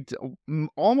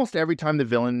almost every time the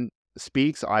villain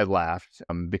speaks, I laughed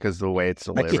because of the way it's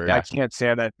delivered. I can't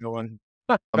stand that villain.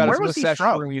 Got where his was he mustache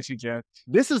from? twirling as you can.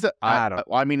 This is I don't.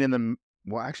 I mean,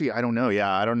 well, actually, I don't know.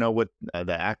 Yeah, I don't know what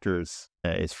the actor's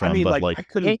is I from, mean, but like, like, I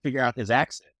couldn't figure out his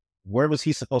accent. Where was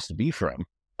he supposed to be from?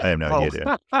 I have no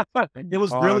idea, dude. It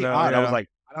was Oh, really no, odd. I was yeah. like,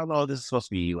 I don't know if this is supposed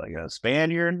to be like a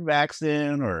Spaniard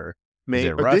accent or is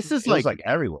it But Russian? this is It was like like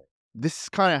everywhere. this is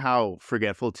kind of how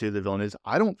forgetful too the villain is.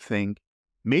 I don't think.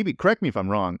 Maybe correct me if I'm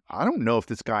wrong. I don't know if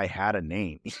this guy had a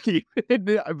name.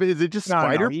 Is it just No,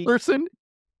 Spider he- Person?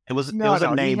 It was No, a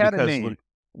he name had a because name.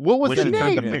 What was when the she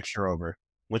turned the name? picture over,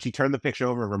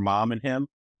 of her mom and him,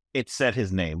 it said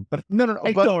his name. But No,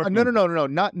 I but don't no, remember.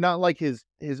 not like his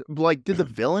like. Did the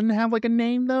villain have like a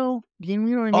name though? You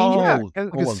know what I mean? Oh, Yeah, like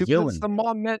a a super- villain.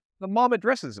 the mom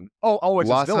addresses him. Oh, it's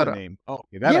his villain Lasara- name. Oh,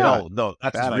 okay, that Yeah. No,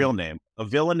 that's his Bad real idea. name. A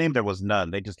villain name, there was none.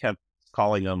 They just kept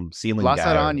calling him Ceiling Las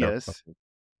Guy. or whatever. Arañas.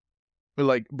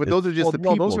 But those are just Well, the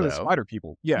no, people, those are the though. spider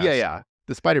people. Yeah, Yes. yeah,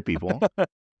 the spider people.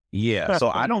 Yeah, so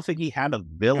I don't think he had a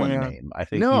villain Yeah. name. I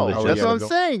think No, he was that's just what I'm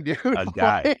saying, dude. a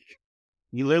guy. Like,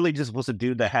 He literally just was a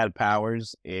dude that had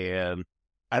powers. And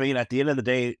I mean, at the end of the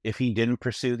day, if he didn't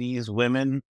pursue these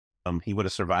women, he would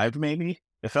have survived maybe.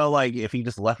 It felt like if he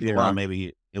just left it Yeah. alone,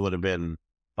 maybe it would have been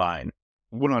fine.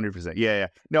 100%. Yeah.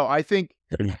 No, I think.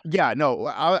 Yeah, no.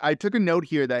 I took a note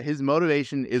here that his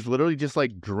motivation is literally just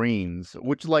like dreams.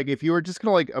 Which, like, if you were just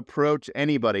gonna like approach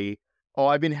anybody,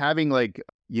 I've been having like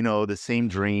the same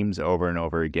dreams over and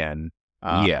over again.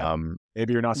 Yeah.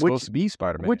 Maybe you're not Which- supposed to be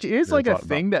Spider-Man. Which is Never like a thought about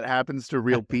thing that happens to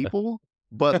real people,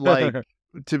 but like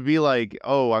to be like,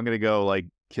 oh, I'm gonna go like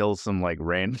kill some like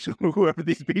random whoever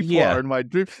these people Yeah. are in my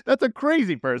dream. That's a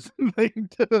crazy person thing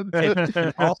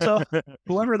to Also,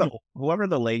 whoever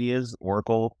the lady is,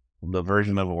 Oracle, the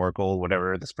version of Oracle,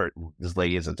 whatever this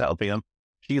lady is that's helping him,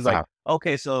 she's like,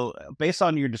 okay, so based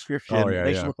on your description, Oh, yeah,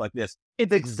 they yeah. should look like this.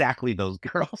 It's exactly those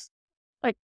girls.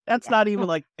 Like, that's not even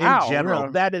like in Ow, general. yeah.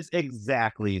 That is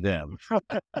exactly them.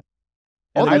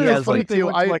 Oh, then that he is has, funny like, They too.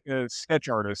 look I like a sketch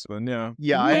artist, but yeah.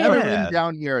 Yeah, I have it Yeah. written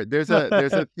down here. There's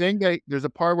a thing there's a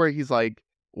part where he's like,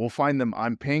 "We'll find them.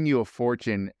 I'm paying you a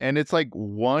fortune," and it's like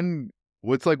one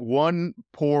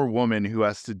poor woman who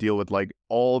has to deal with like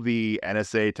all the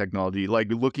NSA technology,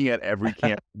 like looking at every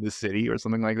camp in the city or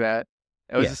something like that.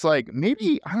 It was Yeah. just like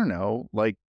maybe I don't know,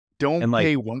 like don't And, like-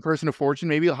 pay one person a fortune.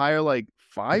 Maybe hire like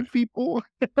 5 people.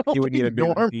 You would need a big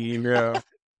norm. team, yeah.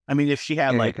 I mean, if she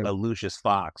had Yeah, like 'cause- a Lucius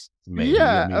Fox, maybe.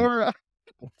 Yeah, I mean, or,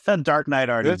 the Dark Knight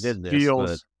already This did this.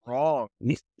 feels wrong.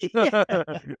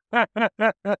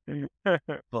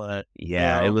 But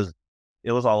yeah, Yeah.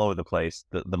 it was all over the place.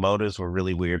 The motives were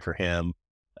really weird for him.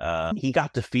 He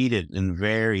got defeated in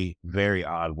very, very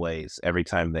odd ways every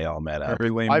time they all met up. Every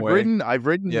lame I've way.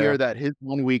 written Yeah. here that his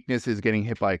one weakness is getting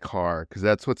hit by a car because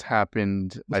that's what's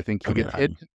happened. I think he gets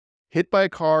hit by a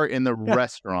car in the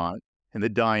restaurant, in the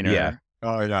diner. Yeah.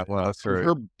 Oh, yeah. Well, that's right.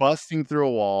 Her busting through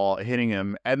a wall, hitting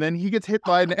him, and then he gets hit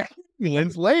by an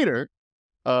ambulance later.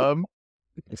 Like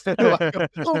a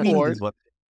billboard.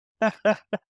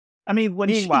 I mean, when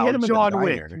she hit Meanwhile, him in John the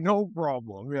Wick, diner, no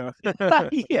problem. Yeah.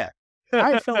 yeah,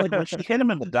 I felt like when she hit him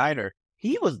in the diner,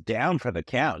 he was down for the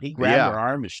count. He grabbed Yeah. her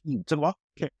arm and she took off,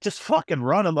 just fucking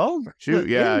run him over. Shoot, Just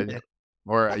yeah. end it.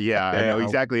 Or yeah, I know Yeah.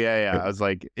 exactly. Yeah. I was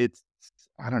like,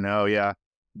 I don't know, yeah.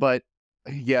 But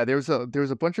yeah, there's a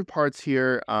bunch of parts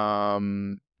here.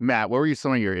 Matt, what were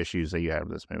some of your issues that you had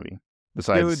with this movie?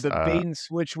 Besides Dude, the bait and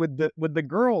switch with the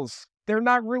girls. They're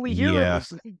not really Yeah. heroes.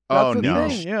 That's Oh, the no.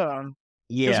 thing, yeah.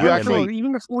 Yeah, You I actually- mean,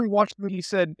 Even before we watched the movie, you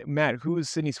said, Matt, who is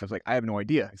Sydney Smith? I was like, I have no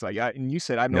idea. He's like, yeah, and you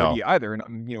said, I have no No. idea either. And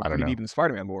I'm, I don't pretty know. deep in the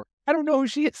Spider-Man lore. I don't know who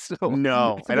she is still.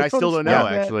 No, So and they I still don't know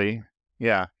explain that. actually.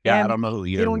 Yeah. yeah, I and don't know who They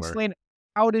either don't were. explain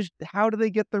how do they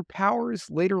get their powers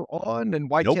later on, and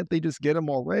why Nope. can't they just get them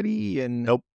already, and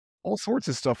Nope. all sorts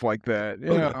of stuff like that.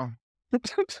 Oh, Yeah.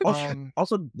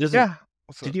 Also, Yeah.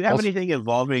 did you have Also- anything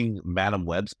involving Madam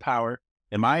Web's power?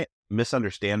 Am I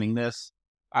misunderstanding this?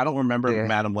 I don't remember Yeah.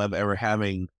 Madam Web ever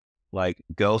having like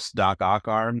ghost Doc Ock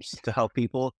arms to help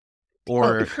people,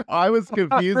 or I was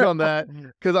confused on that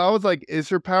because I was like, is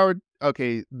her power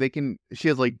okay? She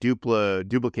has like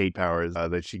duplicate powers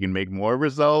that she can make more of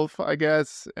herself, I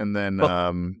guess. And then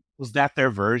Well, was that their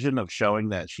version of showing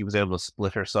that she was able to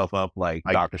split herself up like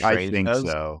Doctor I Strange think does?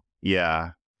 so.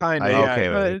 Yeah. Kind of, I- yeah. okay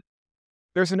with but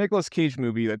there's a Nicolas Cage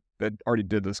movie that already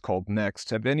did this called Next.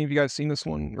 Have any of you guys seen this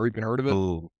one or even heard of it?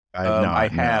 Ooh, I I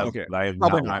no. have, Okay. but I have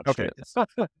Probably not not. watched Okay.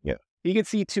 it. Yeah. You can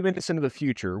see 2 minutes into the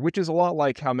future, which is a lot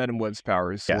like how Madam Web's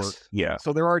powers work. Yes. Yeah,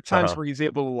 So there are times Uh-huh. where he's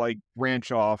able to like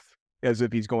branch off as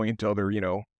if he's going into other,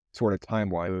 sort of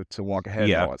timeline to walk ahead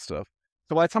Yeah. and all that stuff.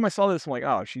 So by the time I saw this, I'm like,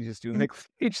 oh, she's just doing the Nicolas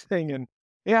Cage thing. And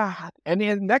yeah, and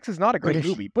Next is not a great Okay.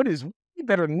 movie, but it is way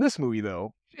better than this movie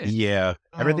though. Shit. yeah.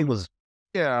 Everything Um, was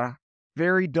Yeah,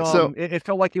 very So, dumb. It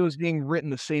felt like it was being written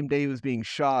the same day it was being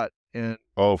shot, and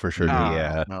oh, for sure, dude.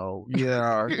 Yeah. no,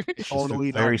 yeah, It's just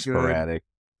totally very not good. sporadic.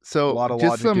 A So, lot of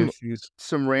just logic issues.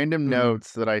 some random Mhm.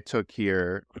 notes that I took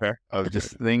here Okay. of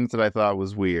just things that I thought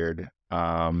was weird.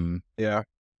 Yeah.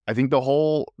 I think the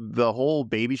whole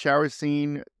baby shower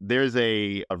scene, there's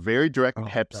a very direct Oh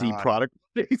Pepsi god. product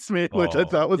placement, which I Oh,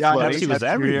 thought was Yeah, I funny. noticed Pepsi was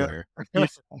that too, yeah. everywhere.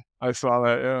 I saw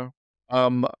that, yeah.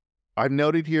 Um, I've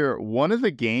noted here one of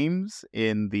the games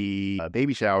in the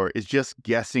baby shower is just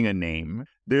guessing a name.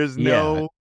 There's Yeah. no,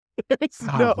 there's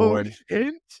Oh, no boy.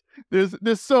 hint.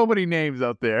 There's so many names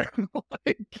out there.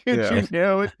 Like, can't Yeah. you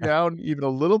narrow it down even a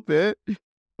little bit?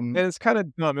 And it's kinda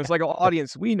dumb. It's like,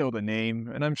 audience, we know the name,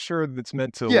 and I'm sure that's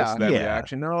meant to elicit Yeah, that Yeah.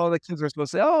 reaction. No, the kids are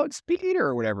supposed to say, "Oh, it's Peter,"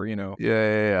 or whatever, you know?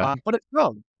 yeah. But it's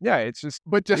dumb. Yeah, it's just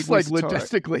But big just like waste of time.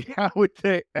 logistically, how would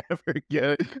they ever get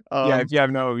it? Yeah, if you have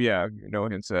no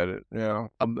hints at it. Yeah.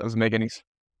 Doesn't make any s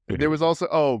There was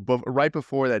also but right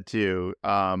before that too,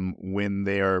 when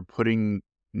they are putting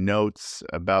notes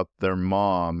about their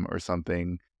mom or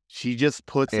something, she just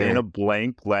puts in Yeah. a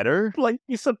blank letter. Blank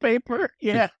piece of paper.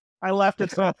 Yeah. I left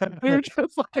it. You're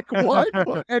just like, why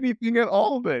put anything at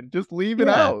all then? Just leave it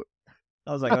Yeah. out.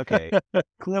 I was like, okay,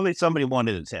 clearly somebody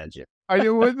wanted attention. I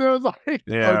was like,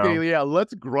 Yeah. okay, yeah,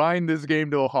 let's grind this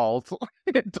game to a halt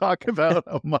and talk about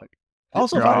a month.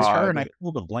 Also, if I was her and I God.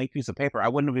 pulled a blank piece of paper, I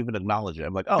wouldn't have even acknowledged it.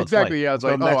 I'm like, oh, it's Exactly. blank. Yeah, Let's it's go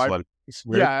like, to the next I one. It's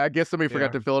weird. yeah, I guess somebody forgot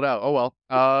Yeah. to fill it out. Oh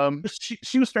well.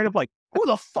 She was straight up like, who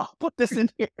the fuck put this in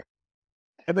here?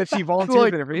 And then she Like,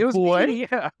 volunteered it. It was blank? me,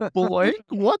 yeah. blank?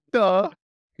 What the?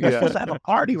 We're supposed Yeah. to have a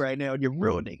party right now, and you're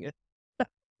ruining it.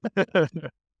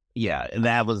 Yeah, and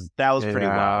that was pretty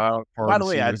wild. By the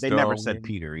way, they never said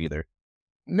Peter either.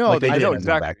 No, Like, they I know didn't.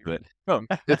 Go exactly. back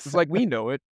to it. It's like we know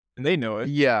it, and they know it.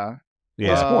 Yeah.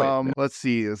 What's the Yeah. point? Let's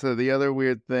see. So the other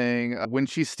weird thing, when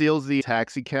she steals the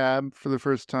taxi cab for the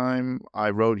first time, I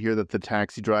wrote here that the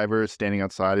taxi driver standing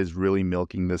outside is really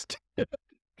milking this. For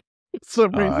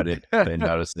some I reason, didn't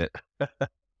notice it.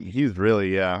 he's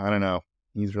really, I don't know.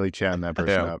 He's really chatting that person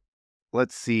Yeah. up.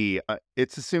 Let's see.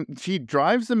 It's assumed she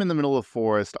drives them in the middle of the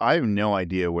forest. I have no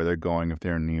idea where they're going if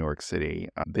they're in New York City.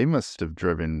 They must have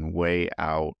driven way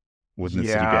out within the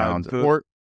city Yeah, bounds, the- or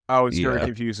I was very Yeah.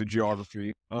 confused with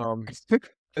geography.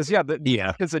 'Cause Yeah.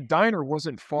 because the diner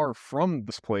wasn't far from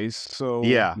this place, so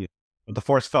yeah. But the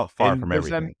force felt far And from does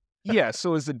that everything. yeah,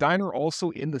 so is the diner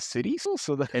also in the city?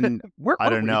 So that And where I are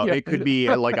don't we? know. Yeah. It could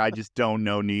be like I just don't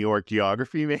know New York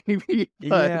geography, maybe.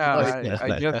 But Yeah, like, I guess I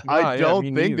not, yeah, don't me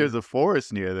think neither. there's a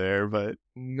forest near there, but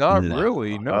Not No.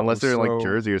 really, no. unless they're in like so-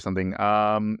 Jersey or something.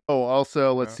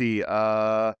 Also, let's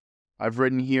Yeah. see. I've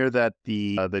written here that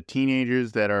the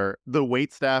teenagers that are the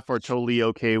wait staff are totally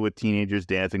okay with teenagers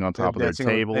dancing on top of their dancing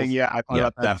on the tables. thing, yeah, I thought Yeah,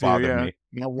 about that too, bothered yeah. me.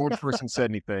 Not one person said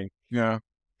anything. Yeah.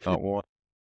 Not one.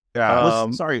 Yeah.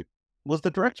 Was the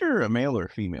director a male or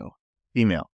female?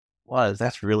 Female.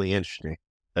 That's really interesting.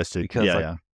 That's true. Because, Yeah, like,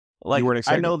 yeah. Like, weren't I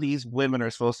expecting- know these women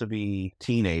are supposed to be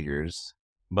teenagers,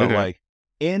 but Mhm. like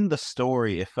in the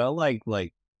story, it felt like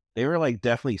they were like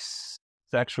definitely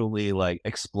sexually like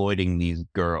exploiting these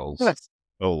girls.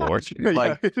 Oh Lord.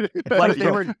 Like- Yeah. Like they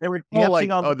Yeah. were Oh, like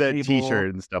dancing on the that table.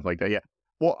 T-shirt and stuff like that. Yeah.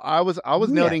 Well, I was Yeah.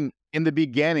 noting in the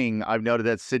beginning. I've noted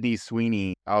that Sydney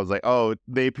Sweeney. I was like, oh,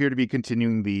 they appear to be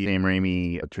continuing the Sam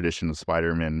Raimi tradition of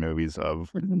Spider-Man movies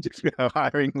of just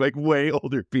hiring like way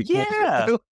older people.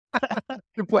 Yeah.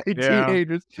 To play Yeah.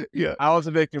 teenagers. Yeah. I was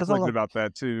a bit 'Cause I'm conflicted like- about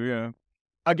that too, yeah.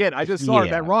 Again, I just saw it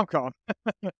in that Yeah. rom-com.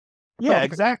 Yeah,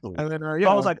 exactly. And then, So yeah,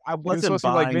 I was like, I she was wasn't supposed to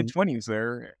be like buying. mid-20s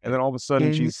there, and then all of a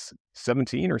sudden Mhm. she's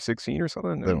 17 or 16 or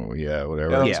something. and- Oh yeah. Yeah,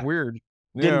 Whatever. that's Yeah. weird.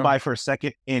 Didn't Yeah. buy for a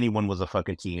second anyone was a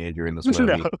fucking teenager in this No.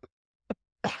 movie.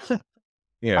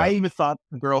 Yeah. I even thought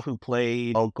the girl who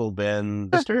played Uncle Ben's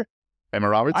sister. Emma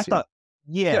Roberts. I thought,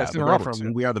 Yeah, the Emma girl Roberts, from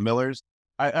yeah. We Are the Millers.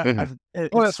 It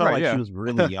Oh, that's felt right, like yeah. she was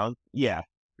really young. Yeah,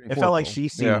 it felt like she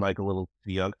seemed Yeah. like a little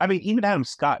too young. I mean, even Adam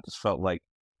Scott just felt like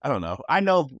I don't know. I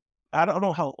don't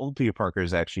know how old Peter Parker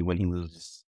is actually when he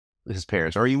loses his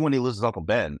parents, or even when he loses Uncle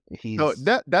Ben. He's So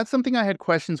that's something I had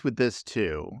questions with this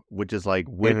too, which is like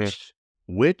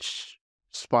which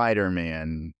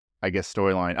Spider-Man, I guess,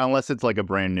 storyline, unless it's like a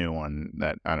brand new one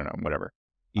that I don't know, whatever.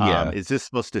 Is this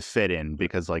supposed to fit in?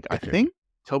 Because like I think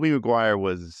Tobey Maguire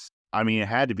was. I mean, it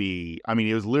had to be. I mean,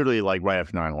 it was literally like right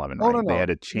after 9/11, right? Oh, no, They no. had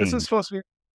to change. This is supposed to be.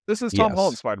 This is Tom Yes.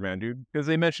 Holland Spider-Man, dude, because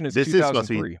they mentioned it's This is supposed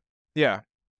to be- 2003. Yeah,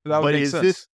 that would but make is sense.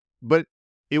 this? But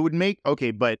it would make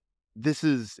okay. But this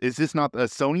is this not a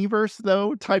Sony verse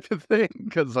though type of thing?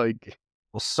 Because like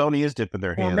well, Sony is dipping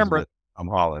their Well, hands remember- with Tom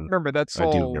Holland. Remember, that's I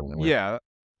do all. remember. Yeah,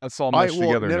 That's all I meshed well,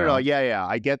 together no, now. yeah,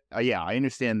 I get, yeah, I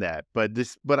understand that,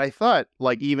 but I thought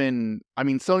like even, I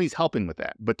mean, Sony's helping with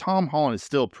that, but Tom Holland is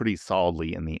still pretty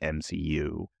solidly in the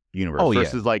MCU universe Oh yeah,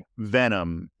 versus like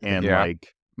Venom and Yeah.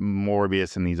 like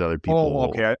Morbius and these other Oh,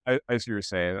 people. okay. I see what you're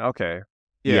saying. Okay.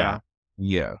 Yeah.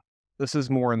 yeah. This is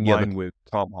more in Yeah, line with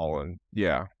Tom Holland.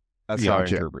 Yeah. That's how I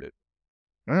Gotcha. interpret it.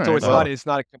 All So right. it's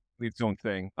Well, not a completely its own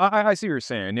thing. I see what you're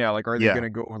saying. Yeah, like, are they yeah, gonna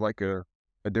go with, like, a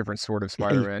different sort of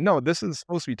Spider-Man? No, this is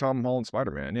supposed to be Tom Holland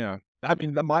Spider-Man, yeah. I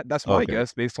mean, that's my okay.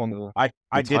 guess based on the I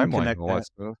didn't timeline and connect all that that.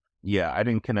 stuff. Yeah, I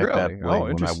didn't connect that Really? way Oh,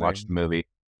 when I watched interesting. the movie.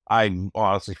 I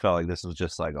honestly felt like this was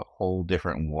just like a whole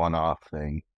different one-off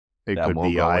thing it that could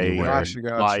won't be. go anywhere. Gotcha, I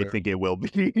gotcha. think it will be.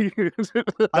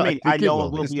 I mean, I think it know will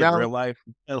it will be. It's be in now real life,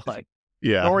 but like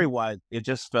Yeah. story-wise, it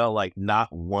just felt like not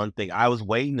one thing. I was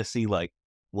waiting to see like,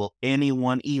 will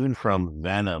anyone even from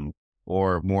Venom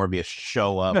or Morbius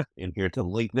show up in here to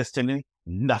link this to me?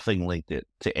 Nothing linked it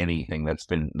to anything that's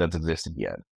existed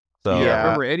yet. So Yeah, Yeah.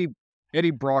 remember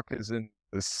Eddie Brock is in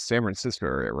the San Francisco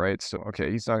area, right? So,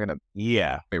 okay, he's not gonna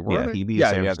yeah, wait, where yeah, are they? he'd be in Yeah,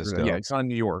 San yeah, Francisco. it's not in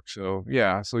New York, so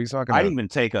yeah, so he's not I'd gonna even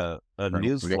take a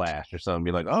news predict. flash or something,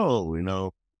 be like, oh,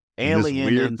 This alien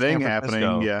weird in thing San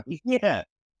happening. Francisco. Yeah. Yeah,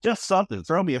 just something.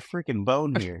 Throw me a freaking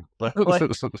bone here. But like,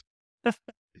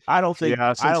 I don't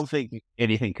Yeah, since think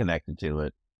anything connected to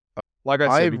it. like I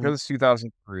said, I've because it's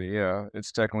 2003, yeah,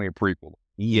 it's technically a prequel. one of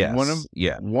Yes,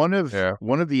 yeah, Yeah.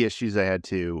 one of the issues I had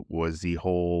too was the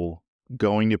whole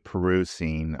going to Peru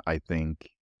scene. I think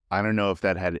I don't know if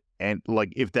that had and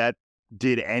like if that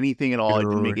did anything at all. It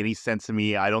didn't make Dude. any sense to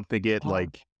me. I don't think it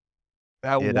like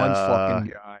That it. one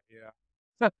fucking guy,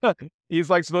 yeah. He's,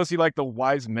 like, supposed to be, like, the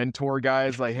wise mentor guy.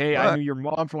 It's like, "Hey, I knew your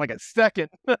mom for, like, a second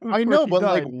I before know, she but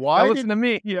like, died. Now why listen did to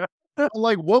me." Yeah.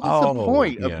 like what was the oh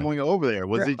point of yeah, going over there?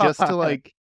 Was it just to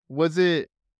like? Was it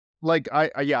like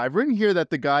yeah? I've written here that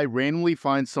the guy randomly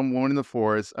finds some woman in the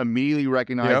forest, immediately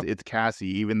recognized Yep, it's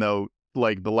Cassie, even though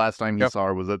like the last time he yep. saw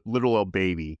her was a little old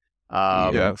baby.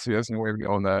 yeah. Yeah, see, that's no way of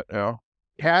going that, yeah.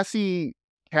 Cassie,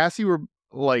 Cassie were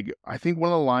like, I think one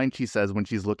of the lines she says when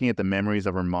she's looking at the memories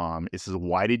of her mom is,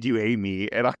 "Why did you hate me?"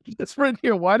 And I just read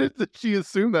here, why did she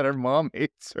assume that her mom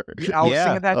hates her? Yeah, I was Yeah,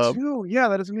 thinking that Um, too. Yeah,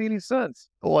 that doesn't make any sense.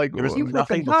 like, there was You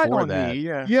nothing freaking died before on me, that.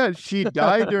 yeah. yeah, she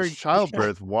died during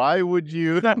childbirth. Why would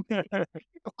you? You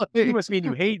Like, must mean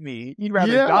you hate me. You'd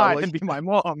rather yeah, die like, than be my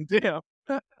mom, damn.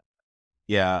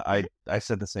 Yeah, I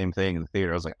said the same thing in the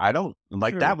theater. I was like, I don't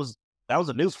like Yeah, that was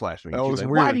a news flash to me. that She was was like,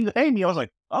 why weird. do you hate me? I was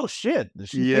like, oh shit, does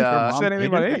she think her yeah, mom Said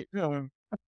anything hated about her?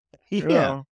 hate, yeah. Yeah,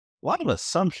 Yeah. a lot of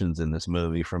assumptions in this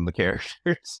movie from the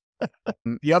characters.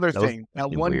 The other That was thing, that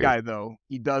actually one weird. guy though,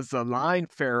 he does the line,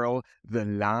 Pharaoh, the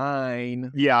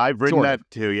line. yeah. I've written Sort that of.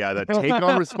 too. Yeah, that take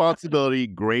on responsibility,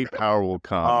 great power will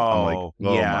come. I'm like, Oh oh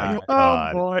my yeah, Oh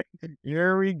god. boy,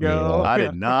 here we yeah. go. I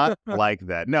did not like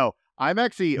that. No, I'm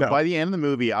actually No. by the end of the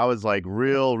movie, I was like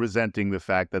real resenting the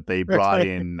fact that they brought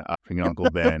in freaking Uncle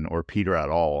Ben or Peter at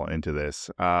all into this.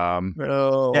 Yeah,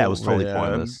 it was Oh totally man.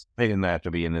 pointless. They didn't have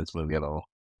to be in this movie at all.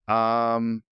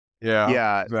 Um, Yeah,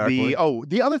 yeah. exactly.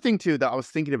 The other thing too that I was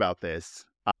thinking about this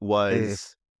Mm.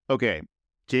 was okay.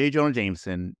 J. Jonah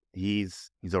Jameson,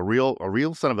 he's a real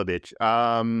son of a bitch.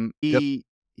 Yep.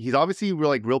 He's obviously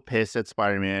real pissed at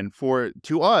Spider-Man for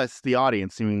to us the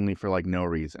audience seemingly for like no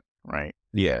reason, right?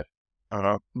 Yeah,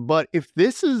 Uh-huh. But if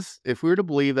we were to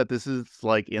believe that this is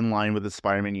like in line with the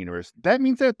Spider-Man universe, that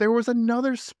means that there was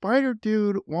another Spider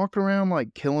dude walking around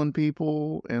like killing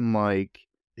people and like,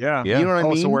 Yeah. yeah. you know what I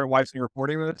Oh, so mean? we're wife's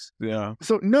recording this? Yeah.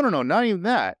 So no, not even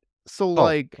that. So Oh,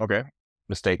 like, okay.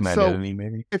 Mistaken so identity,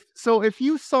 maybe. if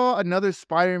you saw another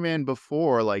Spider-Man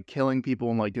before, like killing people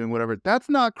and like doing whatever, that's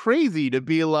not crazy to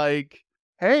be like,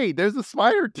 hey, there's a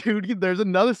spider dude. There's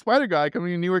another spider guy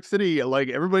coming to New York City. Like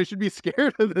everybody should be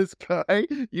scared of this guy.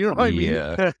 You know what I mean?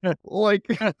 Yeah, Like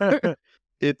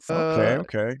it's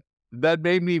Okay. that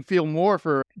made me feel more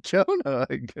for Jonah,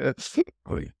 I guess.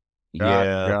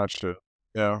 yeah. Gotcha.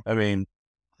 Yeah. I mean,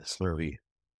 this movie.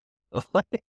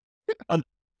 An-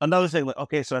 Another thing, like,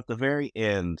 okay, so at the very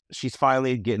end, she's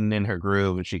finally getting in her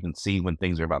groove and she can see when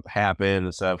things are about to happen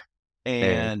and stuff.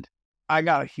 And I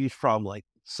got a huge problem. Like,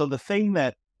 so the thing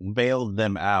that bailed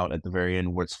them out at the very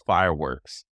end was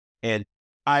fireworks. And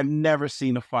I've never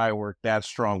seen a firework that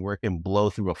strong where it can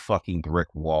blow through a fucking brick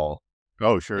wall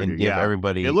Oh, sure, and dude. give Yeah.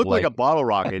 everybody It looked like a bottle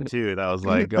rocket too. That was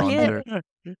like going yeah.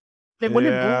 through. And when it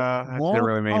blew Yeah, up the that wall, didn't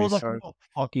really make I any was like, sense. no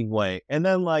fucking way. And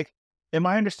then, like, am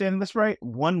I understanding this right?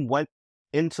 One went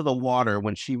into the water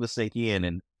when she was sinking in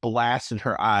and blasted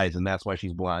her eyes, and that's why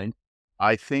she's blind.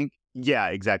 I think, yeah,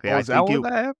 exactly. Oh, I is that think what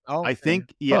that happened? Oh, I okay. think,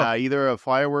 Huh. yeah, either a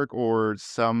firework or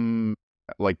some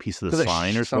like piece of the Because sign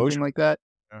or something Explosion? like that.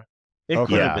 Yeah. It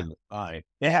Okay. could Yeah. have been fine.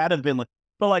 It had to have been like,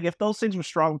 but like if those things were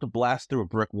strong to blast through a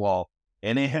brick wall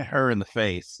and it hit her in the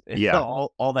face, and Yeah.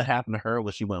 all that happened to her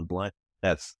was she went blind.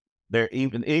 That's they're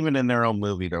even in their own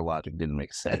movie, their logic didn't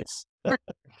make sense.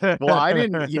 Well, I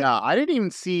didn't. Yeah, I didn't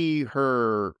even see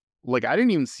her. Like, I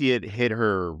didn't even see it hit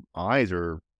her eyes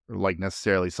or like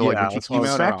necessarily. So like Yeah, when she that's what I came was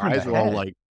out, her Smacked her in the eyes were all head.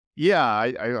 like, yeah.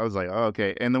 I was like, oh,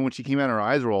 okay. And then when she came out, her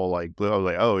eyes were all like blue. I was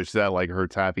like, oh, is that like her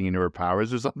tapping into her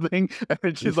powers or something? And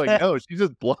then she's like, no, she's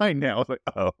just blind now. I was like,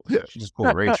 oh. She just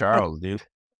pulled Ray Charles, dude.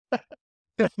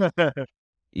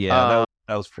 Yeah, Uh,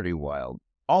 that was pretty wild.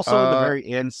 Also, in the uh, very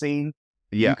end scene,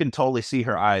 yeah. you can totally see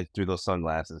her eyes through those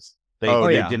sunglasses. They Oh,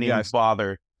 they yeah, didn't even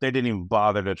bother. They didn't even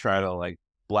bother to try to like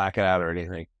black it out or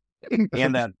anything.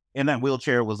 And that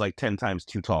wheelchair was like 10 times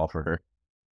too tall for her.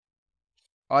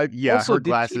 Yeah, Also, her did she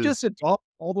glasses. just adopt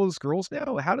all those girls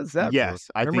now? How does that work? Yes,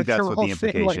 I Remember think they that's were what all the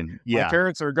saying, like, implication. my Yeah.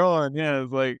 parents are gone. Yeah,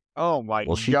 it's like, oh my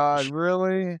Well, God, she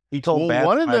really? He told Well, Bad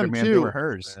one of them Spider-Man they were too.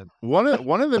 hers.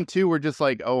 One of them too were just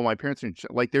like, oh, my parents are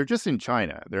like they're just in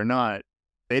China. They're not.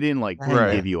 They didn't like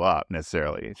Right. give you up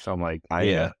necessarily. So I'm like,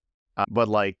 Yeah. but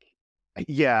like,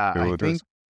 yeah, I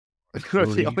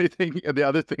think the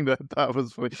other thing that I thought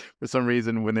was funny, for some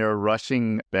reason when they were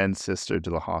rushing Ben's sister to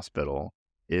the hospital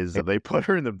is they put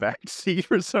her in the back seat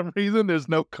for some reason. There's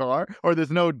no car or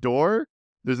there's no door.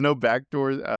 There's no back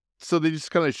door. So they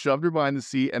just kind of shoved her behind the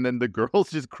seat and then the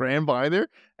girls just crammed behind her.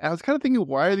 And I was kind of thinking,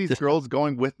 why are these girls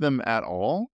going with them at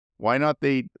all? Why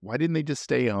didn't they just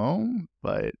stay home?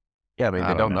 But Yeah, I mean, I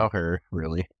they don't don't know. know her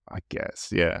really. I guess,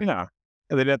 yeah. Yeah.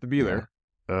 And they'd have to be Yeah. there.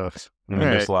 Ugh. I mean, All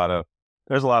there's right.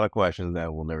 a lot of questions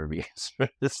that will never be answered for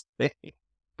this thing.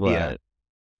 But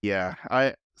Yeah.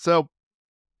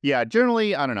 Yeah,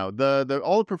 generally, I don't know. The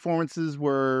all the performances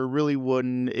were really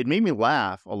wooden. It made me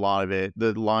laugh, a lot of it.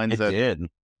 The lines it that did.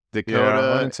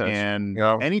 Dakota unintentional. and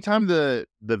Yeah. anytime the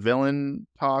villain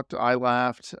talked, I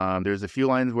laughed. There's a few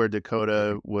lines where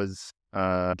Dakota was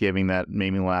giving that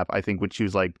made me laugh. I think when she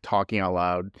was like talking out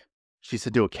loud, she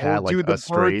said to a cat Oh, like dude, the a bird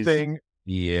strays. thing.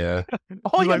 Yeah.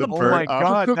 Oh, yeah, the oh bird. my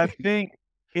God, that thing.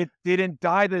 It didn't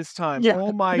die this time. Yeah.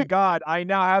 Oh my God, I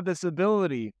now have this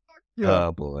ability. Yeah.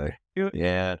 Oh boy. It,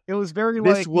 Yeah. it was very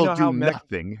This like, will you know how do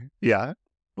nothing. Yeah.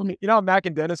 you know how Mac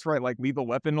and Dennis write like Lethal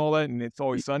Weapon and all that, and It's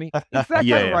Always Sunny? It's that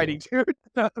Yeah, kind of yeah. writing,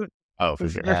 dude. Oh, for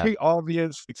It's sure. very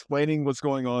obvious, explaining what's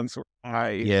going on. So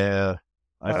Yeah.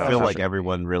 I Oh, feel for like sure.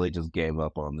 everyone really just gave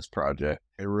up on this project.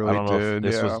 It I really don't know if did.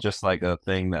 this Yeah. was just like a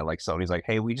thing that like Sony's like,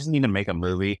 hey, we just need to make a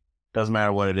movie. Doesn't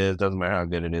matter what it is, doesn't matter how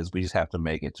good it is. We just have to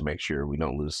make it to make sure we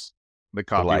don't lose The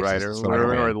the license copywriter to or whatever, or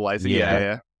Spider-Man. the license. Yeah.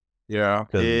 Yeah. Yeah.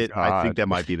 'Cause I think God. that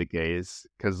might be the case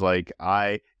because, like,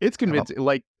 it's convincing.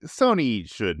 Like, Sony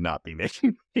should not be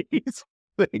making these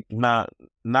things.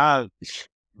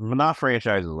 not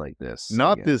franchises like this. I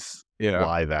Not guess. this Yeah.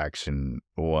 live action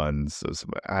ones.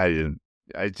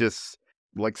 I just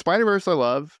like Spider-Verse. I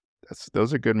love.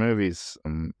 Those are good movies.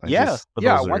 But Yeah. those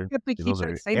Why are can't they keep those that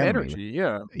are same animated. energy?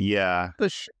 Yeah. yeah,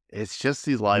 it's just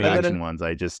these live mean, action ones.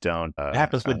 I just don't. It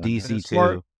happens with I don't know. DC it's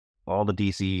smart. too. All the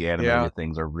DC animated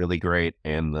things are really great,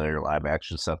 and their live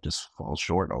action stuff just falls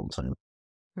short all the time.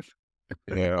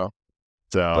 Yeah.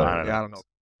 So I don't know. Yeah, I don't know.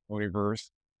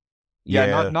 Universe. Yeah,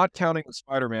 Yeah, not counting the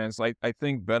Spider-Mans. Like, I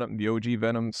think Venom, the OG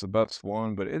Venom's the best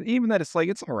one, but even that, it's like,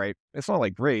 it's all right. It's not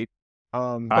like great.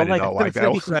 I But did like, not like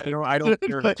that one. I don't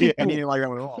care. But I didn't like that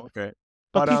one at all. Okay.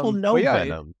 but people know yeah,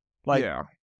 Venom. Like, yeah.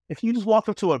 if you just walk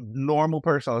up to a normal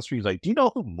person on the street, he's like, "Do you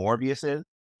know who Morbius is?"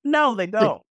 No, they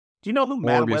don't. Do you know who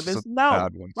Madam Morbius Web is is? a No.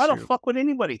 bad one, Why the too. fuck would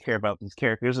anybody care about these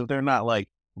characters if they're not like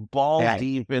balls Yeah.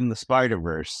 deep in the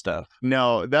Spider-Verse stuff?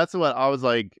 No, that's what I was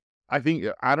like. I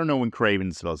don't know when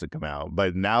Craven's supposed to come out,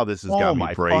 but now this has Oh got me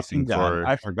my bracing fucking god! for.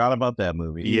 I forgot about that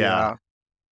movie. Yeah.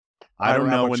 I I don't don't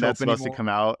have know much when that's hope supposed to anymore. come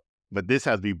out, but this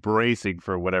has me bracing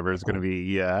for whatever it's going to be.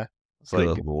 Yeah, it's like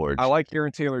Good lord. I like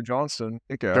Aaron Taylor Johnson,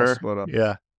 I guess, sure. but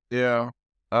Yeah, yeah,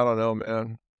 I don't know,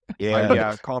 man.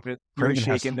 Yeah, Confident, Craven pretty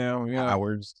has shaken now. Yeah.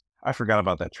 powers. I forgot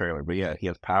about that trailer, but yeah, he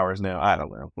has powers now. I don't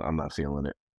know. I'm not feeling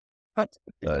it.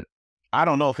 But I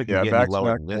don't know if it can Yeah, get any back to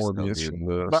lower back than this, though, Morbius dude. and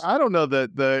this. but I don't know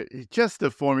just the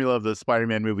formula of the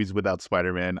Spider-Man movies without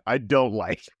Spider-Man. I don't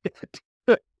like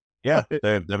it. Yeah,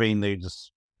 I mean,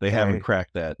 they haven't Right.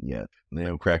 cracked that yet. They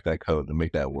haven't cracked that code to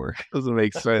make that work. Doesn't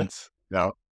make sense.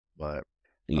 No, but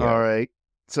Yeah. all right.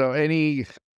 So I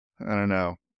don't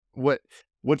know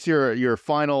what's your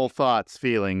final thoughts,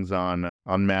 feelings on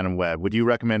Madam Web? Would you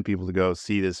recommend people to go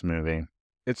see this movie?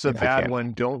 It's a If they bad can.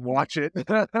 one. Don't watch it.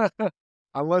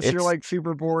 Unless you're It's- like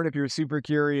super bored, if you're super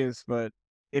curious. But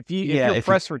if Yeah, you're if you-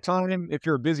 pressed for time, if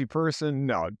you're a busy person,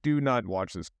 no, do not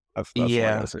watch this. That's what I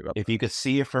Yeah, gotta say about if you could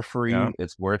see it for free, Yeah.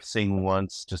 it's worth seeing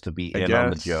once just to be I in on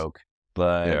the guess. joke. Yeah.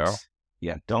 But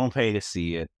yeah, don't pay to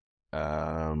see it.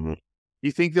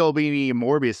 You think there'll be any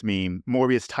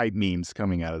Morbius type memes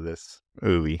coming out of this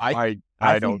movie? I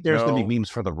I think don't there's gonna know. be memes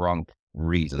for the wrong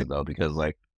reason though, because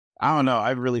like I don't know,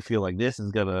 I really feel like this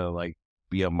is gonna like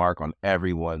be a mark on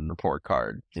everyone report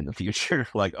card in the future.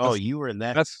 Like, oh, That's you were in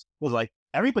that. that's Was like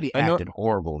everybody I know acted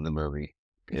horrible in the movie.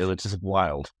 It was just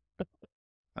wild.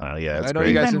 Oh yeah, that's I know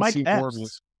you great. guys Even didn't Mike see Epps.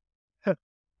 Morbius.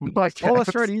 Mike Oh, that's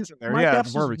Epps. right, he's in there. Mike Yeah, Epps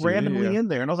was barbecue. randomly in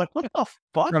there, and I was like, "What the fuck?"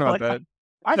 Forgot about Like, that.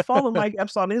 I follow Mike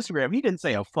Epps on Instagram. He didn't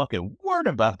say a fucking word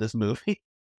about this movie.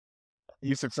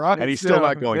 You surprised? And he's still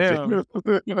not going Damn.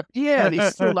 to. Yeah, and he's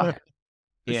still not.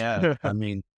 Yeah, I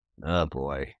mean, oh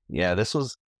boy, yeah. This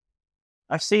was.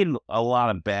 I've seen a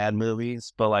lot of bad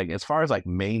movies, but like as far as like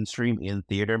mainstream in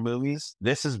theater movies,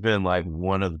 this has been like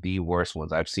one of the worst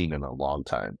ones I've seen in a long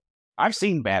time. I've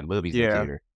seen bad movies in Yeah.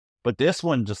 theater, but this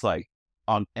one just like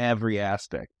on every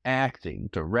aspect, acting,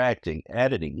 directing,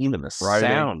 editing, even the Writing.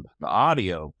 sound, the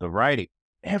audio, the writing,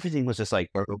 everything was just like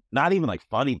not even like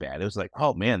funny bad. It was like,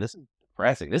 oh man, this is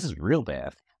depressing. This is real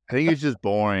bad. I think it's just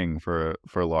boring for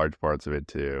large parts of it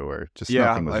too, or just Yeah,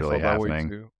 nothing was I really felt that way happening.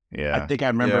 too. Yeah. I think I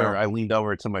remember Yeah. I leaned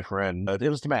over to my friend. It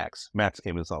was to Max. Max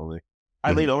came and saw me.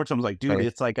 I Mhm. leaned over to him. I was like, dude, Right.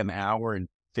 it's like an hour and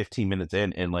 15 minutes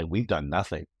in, and like we've done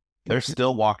nothing. They're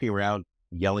still walking around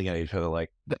yelling at each other, like,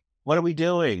 what are we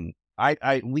doing?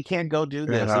 We can't go do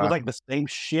this. It Yeah. was like the same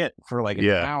shit for like an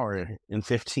Yeah. hour and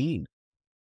 15.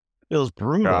 It was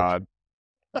brutal. God.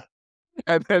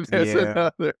 And then there's Yeah.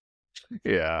 another.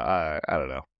 Yeah, I don't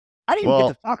know. I didn't even Well-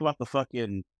 get to talk about the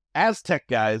fucking Aztec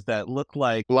guys that look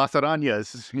like Las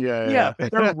Arañas. yeah,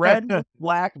 they're red with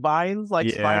black vines like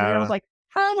Spider-Man. I Yeah. was like,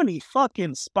 how many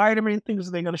fucking Spider-Man things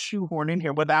are they going to shoehorn in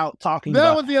here without talking That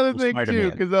about was the other the thing too, Spider-Man?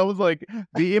 because I was like,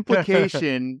 the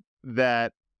implication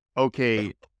that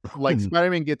okay, like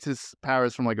Spider-Man gets his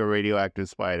powers from like a radioactive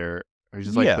spider. Or he's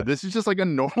just like, Yeah. but this is just like a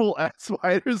normal ass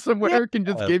spider somewhere can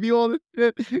just Yeah. give you all this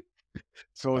shit.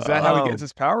 So is that how he Oh. gets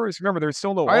his powers? Remember, there's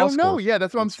still no I don't know. Oscorp Yeah,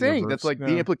 that's what in I'm this saying. universe. That's like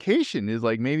the Yeah. implication is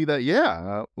like maybe that.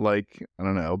 Yeah, like I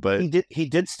don't know, but He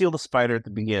did steal the spider at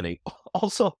the beginning.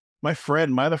 Also, my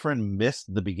other friend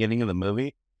missed the beginning of the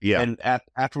movie. yeah, And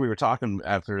after we were talking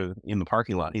in the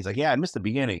parking lot, he's like, yeah, I missed the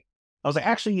beginning. I was like,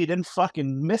 actually, you didn't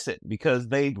fucking miss it because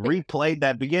they replayed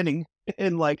that beginning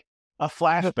in like a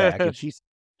flashback, and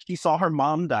she saw her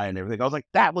mom die and everything. I was like,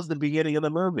 that was the beginning of the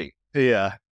movie.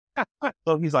 yeah.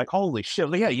 So he's like, holy shit.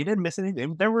 Like, yeah, you didn't miss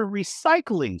anything. There were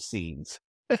recycling scenes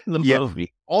in the Yeah.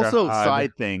 movie. Also, God.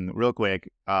 side thing, real quick.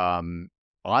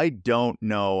 I don't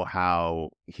know how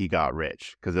he got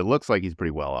rich because it looks like he's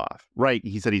pretty well off. Right?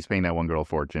 He said he's paying that one girl a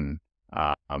fortune.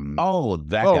 Oh,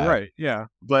 that Oh, guy. right. Yeah.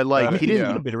 But like He he didn't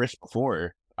didn't. have been rich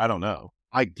before. I don't know.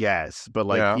 I guess, but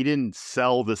like Yeah. he didn't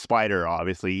sell the spider.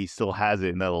 Obviously, he still has it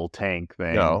in that little tank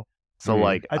thing. No. So Mhm.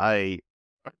 like I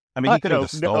I mean, he could have don't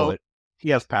just stole know. it. He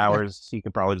has powers. He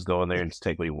could probably just go in there and just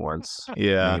take what he wants.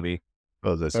 yeah. Maybe.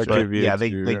 Oh, that's That true. could But be yeah, it they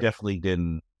too. definitely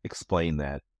didn't explain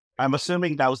that. I'm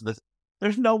assuming that was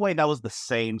there's no way that was the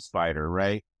same spider,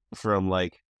 right? From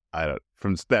like, I don't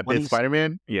from that When bit he's-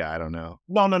 Spider-Man. Yeah, I don't know.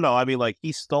 no. I mean, like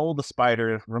he stole the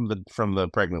spider from the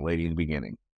pregnant lady in the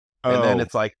beginning. And then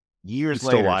it's like years It's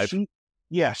still later.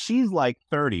 alive? She's like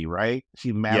 30, right?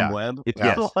 She's Madam Yeah. Web.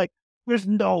 It's- So, yes. like, there's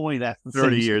no way that's the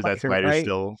 30 same years that spider, spider's right?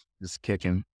 still just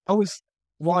kicking.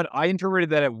 I interpreted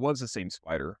that it was the same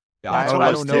spider. Yeah, That's I what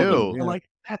I don't was know. too. I'm like,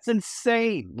 that's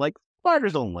insane. Like,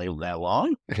 spiders don't live that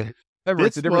long. Remember,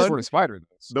 it's a This different one- sort of spider.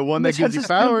 Though. The one that This gives has you this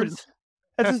dude powers.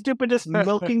 been- Has this dude been just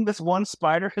milking this one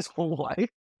spider his whole life?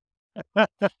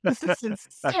 This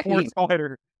is That poor insane.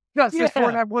 spider. Yes, it's for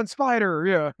Yeah. that one spider.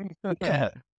 Yeah. Yeah.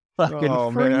 Fucking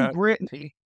Oh, free man.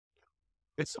 Britney.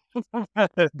 It's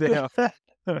damn.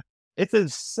 It's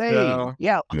insane. Yeah.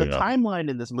 Yeah, the Yeah. timeline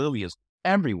in this movie is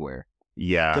everywhere.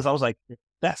 Yeah. Because I was like,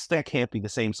 that can't be the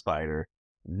same spider.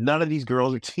 None of these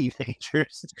girls are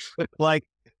teenagers. Like,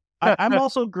 I'm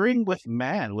also agreeing with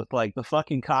Matt with like the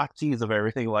fucking cock tease of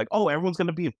everything. Like, oh, everyone's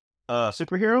gonna be a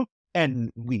superhero,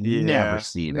 and we Yeah. never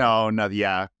see that. No,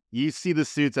 yeah. You see the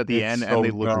suits at the It's end so and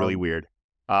they look really dumb. weird.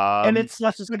 And it's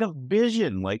not just like a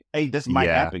vision. Like, hey, this might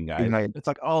Yeah. happen, guys. Right. It's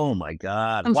like, oh my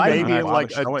god, Why did maybe they in bother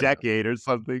like a showing us? decade or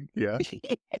something. Yeah.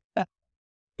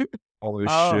 All this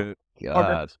Oh, shit.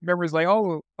 God. Remember, it's like,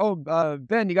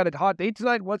 Ben, you got a hot date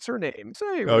tonight? What's her name? Say,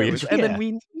 Oh, yeah. whatever. And Yeah.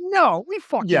 then we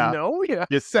fucking Yeah. know. Yeah.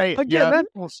 Just say it. Again, Yeah. that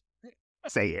was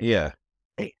Say it. Yeah.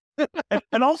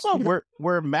 And also,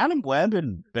 were Madam Web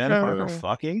and Ben Parker Uh,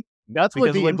 fucking? That's what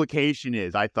Because the when- implication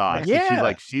is, I thought.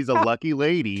 Yeah. She's a lucky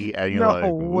lady. And you're No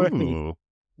like, way. ooh.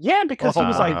 Yeah, because he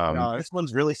was like, gosh. this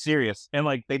one's really serious. And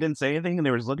like, they didn't say anything and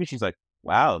they were just looking. She's like,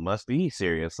 wow, it must be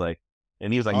serious. Like,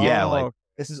 and he was like, yeah, like, Oh,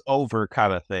 this is over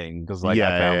kind of thing. Cause like, I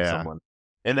Yeah, found yeah. someone.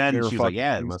 And then They were she was like, fucking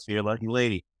yeah, it things. must be your lucky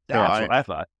lady. Yeah, That's what I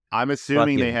thought. I'm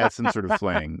assuming they Fucking- had some sort of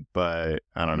fling, but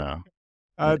I don't know.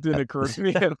 that didn't occur to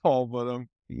me at all. But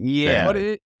Yeah. but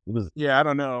It was, yeah, I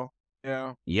don't know.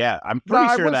 Yeah, yeah, I'm No,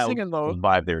 pretty I sure was that thinking, though- was the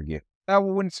vibe they were giving. that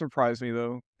wouldn't surprise me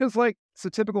though, because like it's a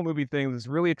typical movie thing. This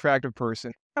really attractive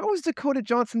person. How is Dakota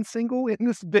Johnson single in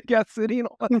this big ass city and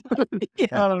all?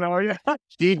 I don't know. Yeah,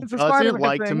 She It's a doesn't Spider-Man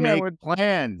like to thing, yeah, make with-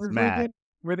 plans, with Matt.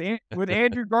 with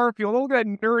Andrew Garfield. Look at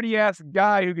that nerdy ass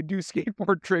guy who could do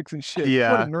skateboard tricks and shit. What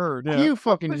Yeah. a nerd. Yeah. You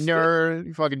fucking What's nerd.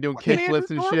 You fucking doing Fucking kickflips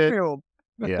Andrew and shit. Garfield.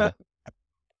 Yeah.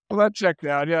 Well, that checked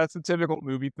out. Yeah, it's a typical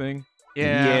movie thing.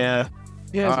 Yeah.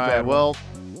 Yeah, All it's a right. bad one. Well,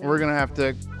 we're gonna have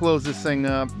to close this thing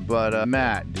up. But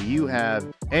Matt, do you have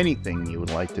anything you would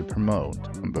like to promote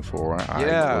before I?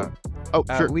 Yeah. Oh,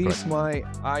 At sure. go least ahead.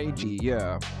 my IG,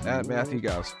 yeah, at Matthew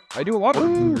Gauss. I do a lot of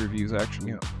movie reviews,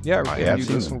 actually. Yeah, I I have reviewed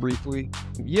seen this them. one briefly.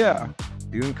 Yeah,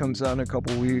 Dune comes out in a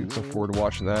couple weeks. Look forward to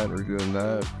watching that, reviewing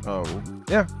that. Oh,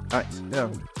 yeah, Nice. yeah.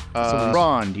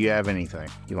 Ron, do you have anything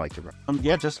you like to?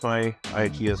 Yeah, just my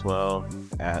IG as well,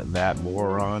 at that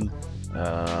moron.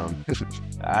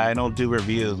 I don't do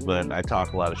reviews, but I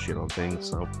talk a lot of shit on things,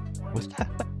 so with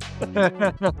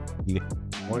that.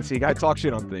 Want to see a guy talk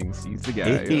shit on things? He's the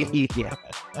guy.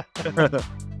 Yeah.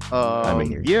 I'm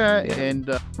here. Yeah, Yeah.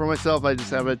 and for myself, I just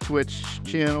have a Twitch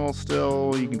channel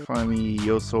still. You can find me,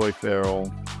 Yo Soy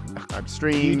Feral. I What do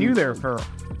stream. you do there, Ferrell?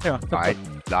 Yeah.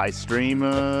 I stream.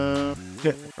 I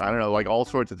don't know, like all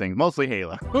sorts of things, mostly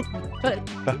Halo.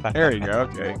 There you go.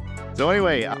 Okay. So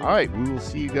anyway, all right, we will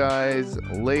see you guys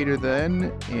later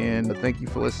then, and thank you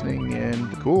for listening.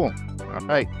 And cool. All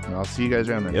right, I'll see you guys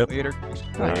around then. Yep. Later.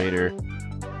 Later.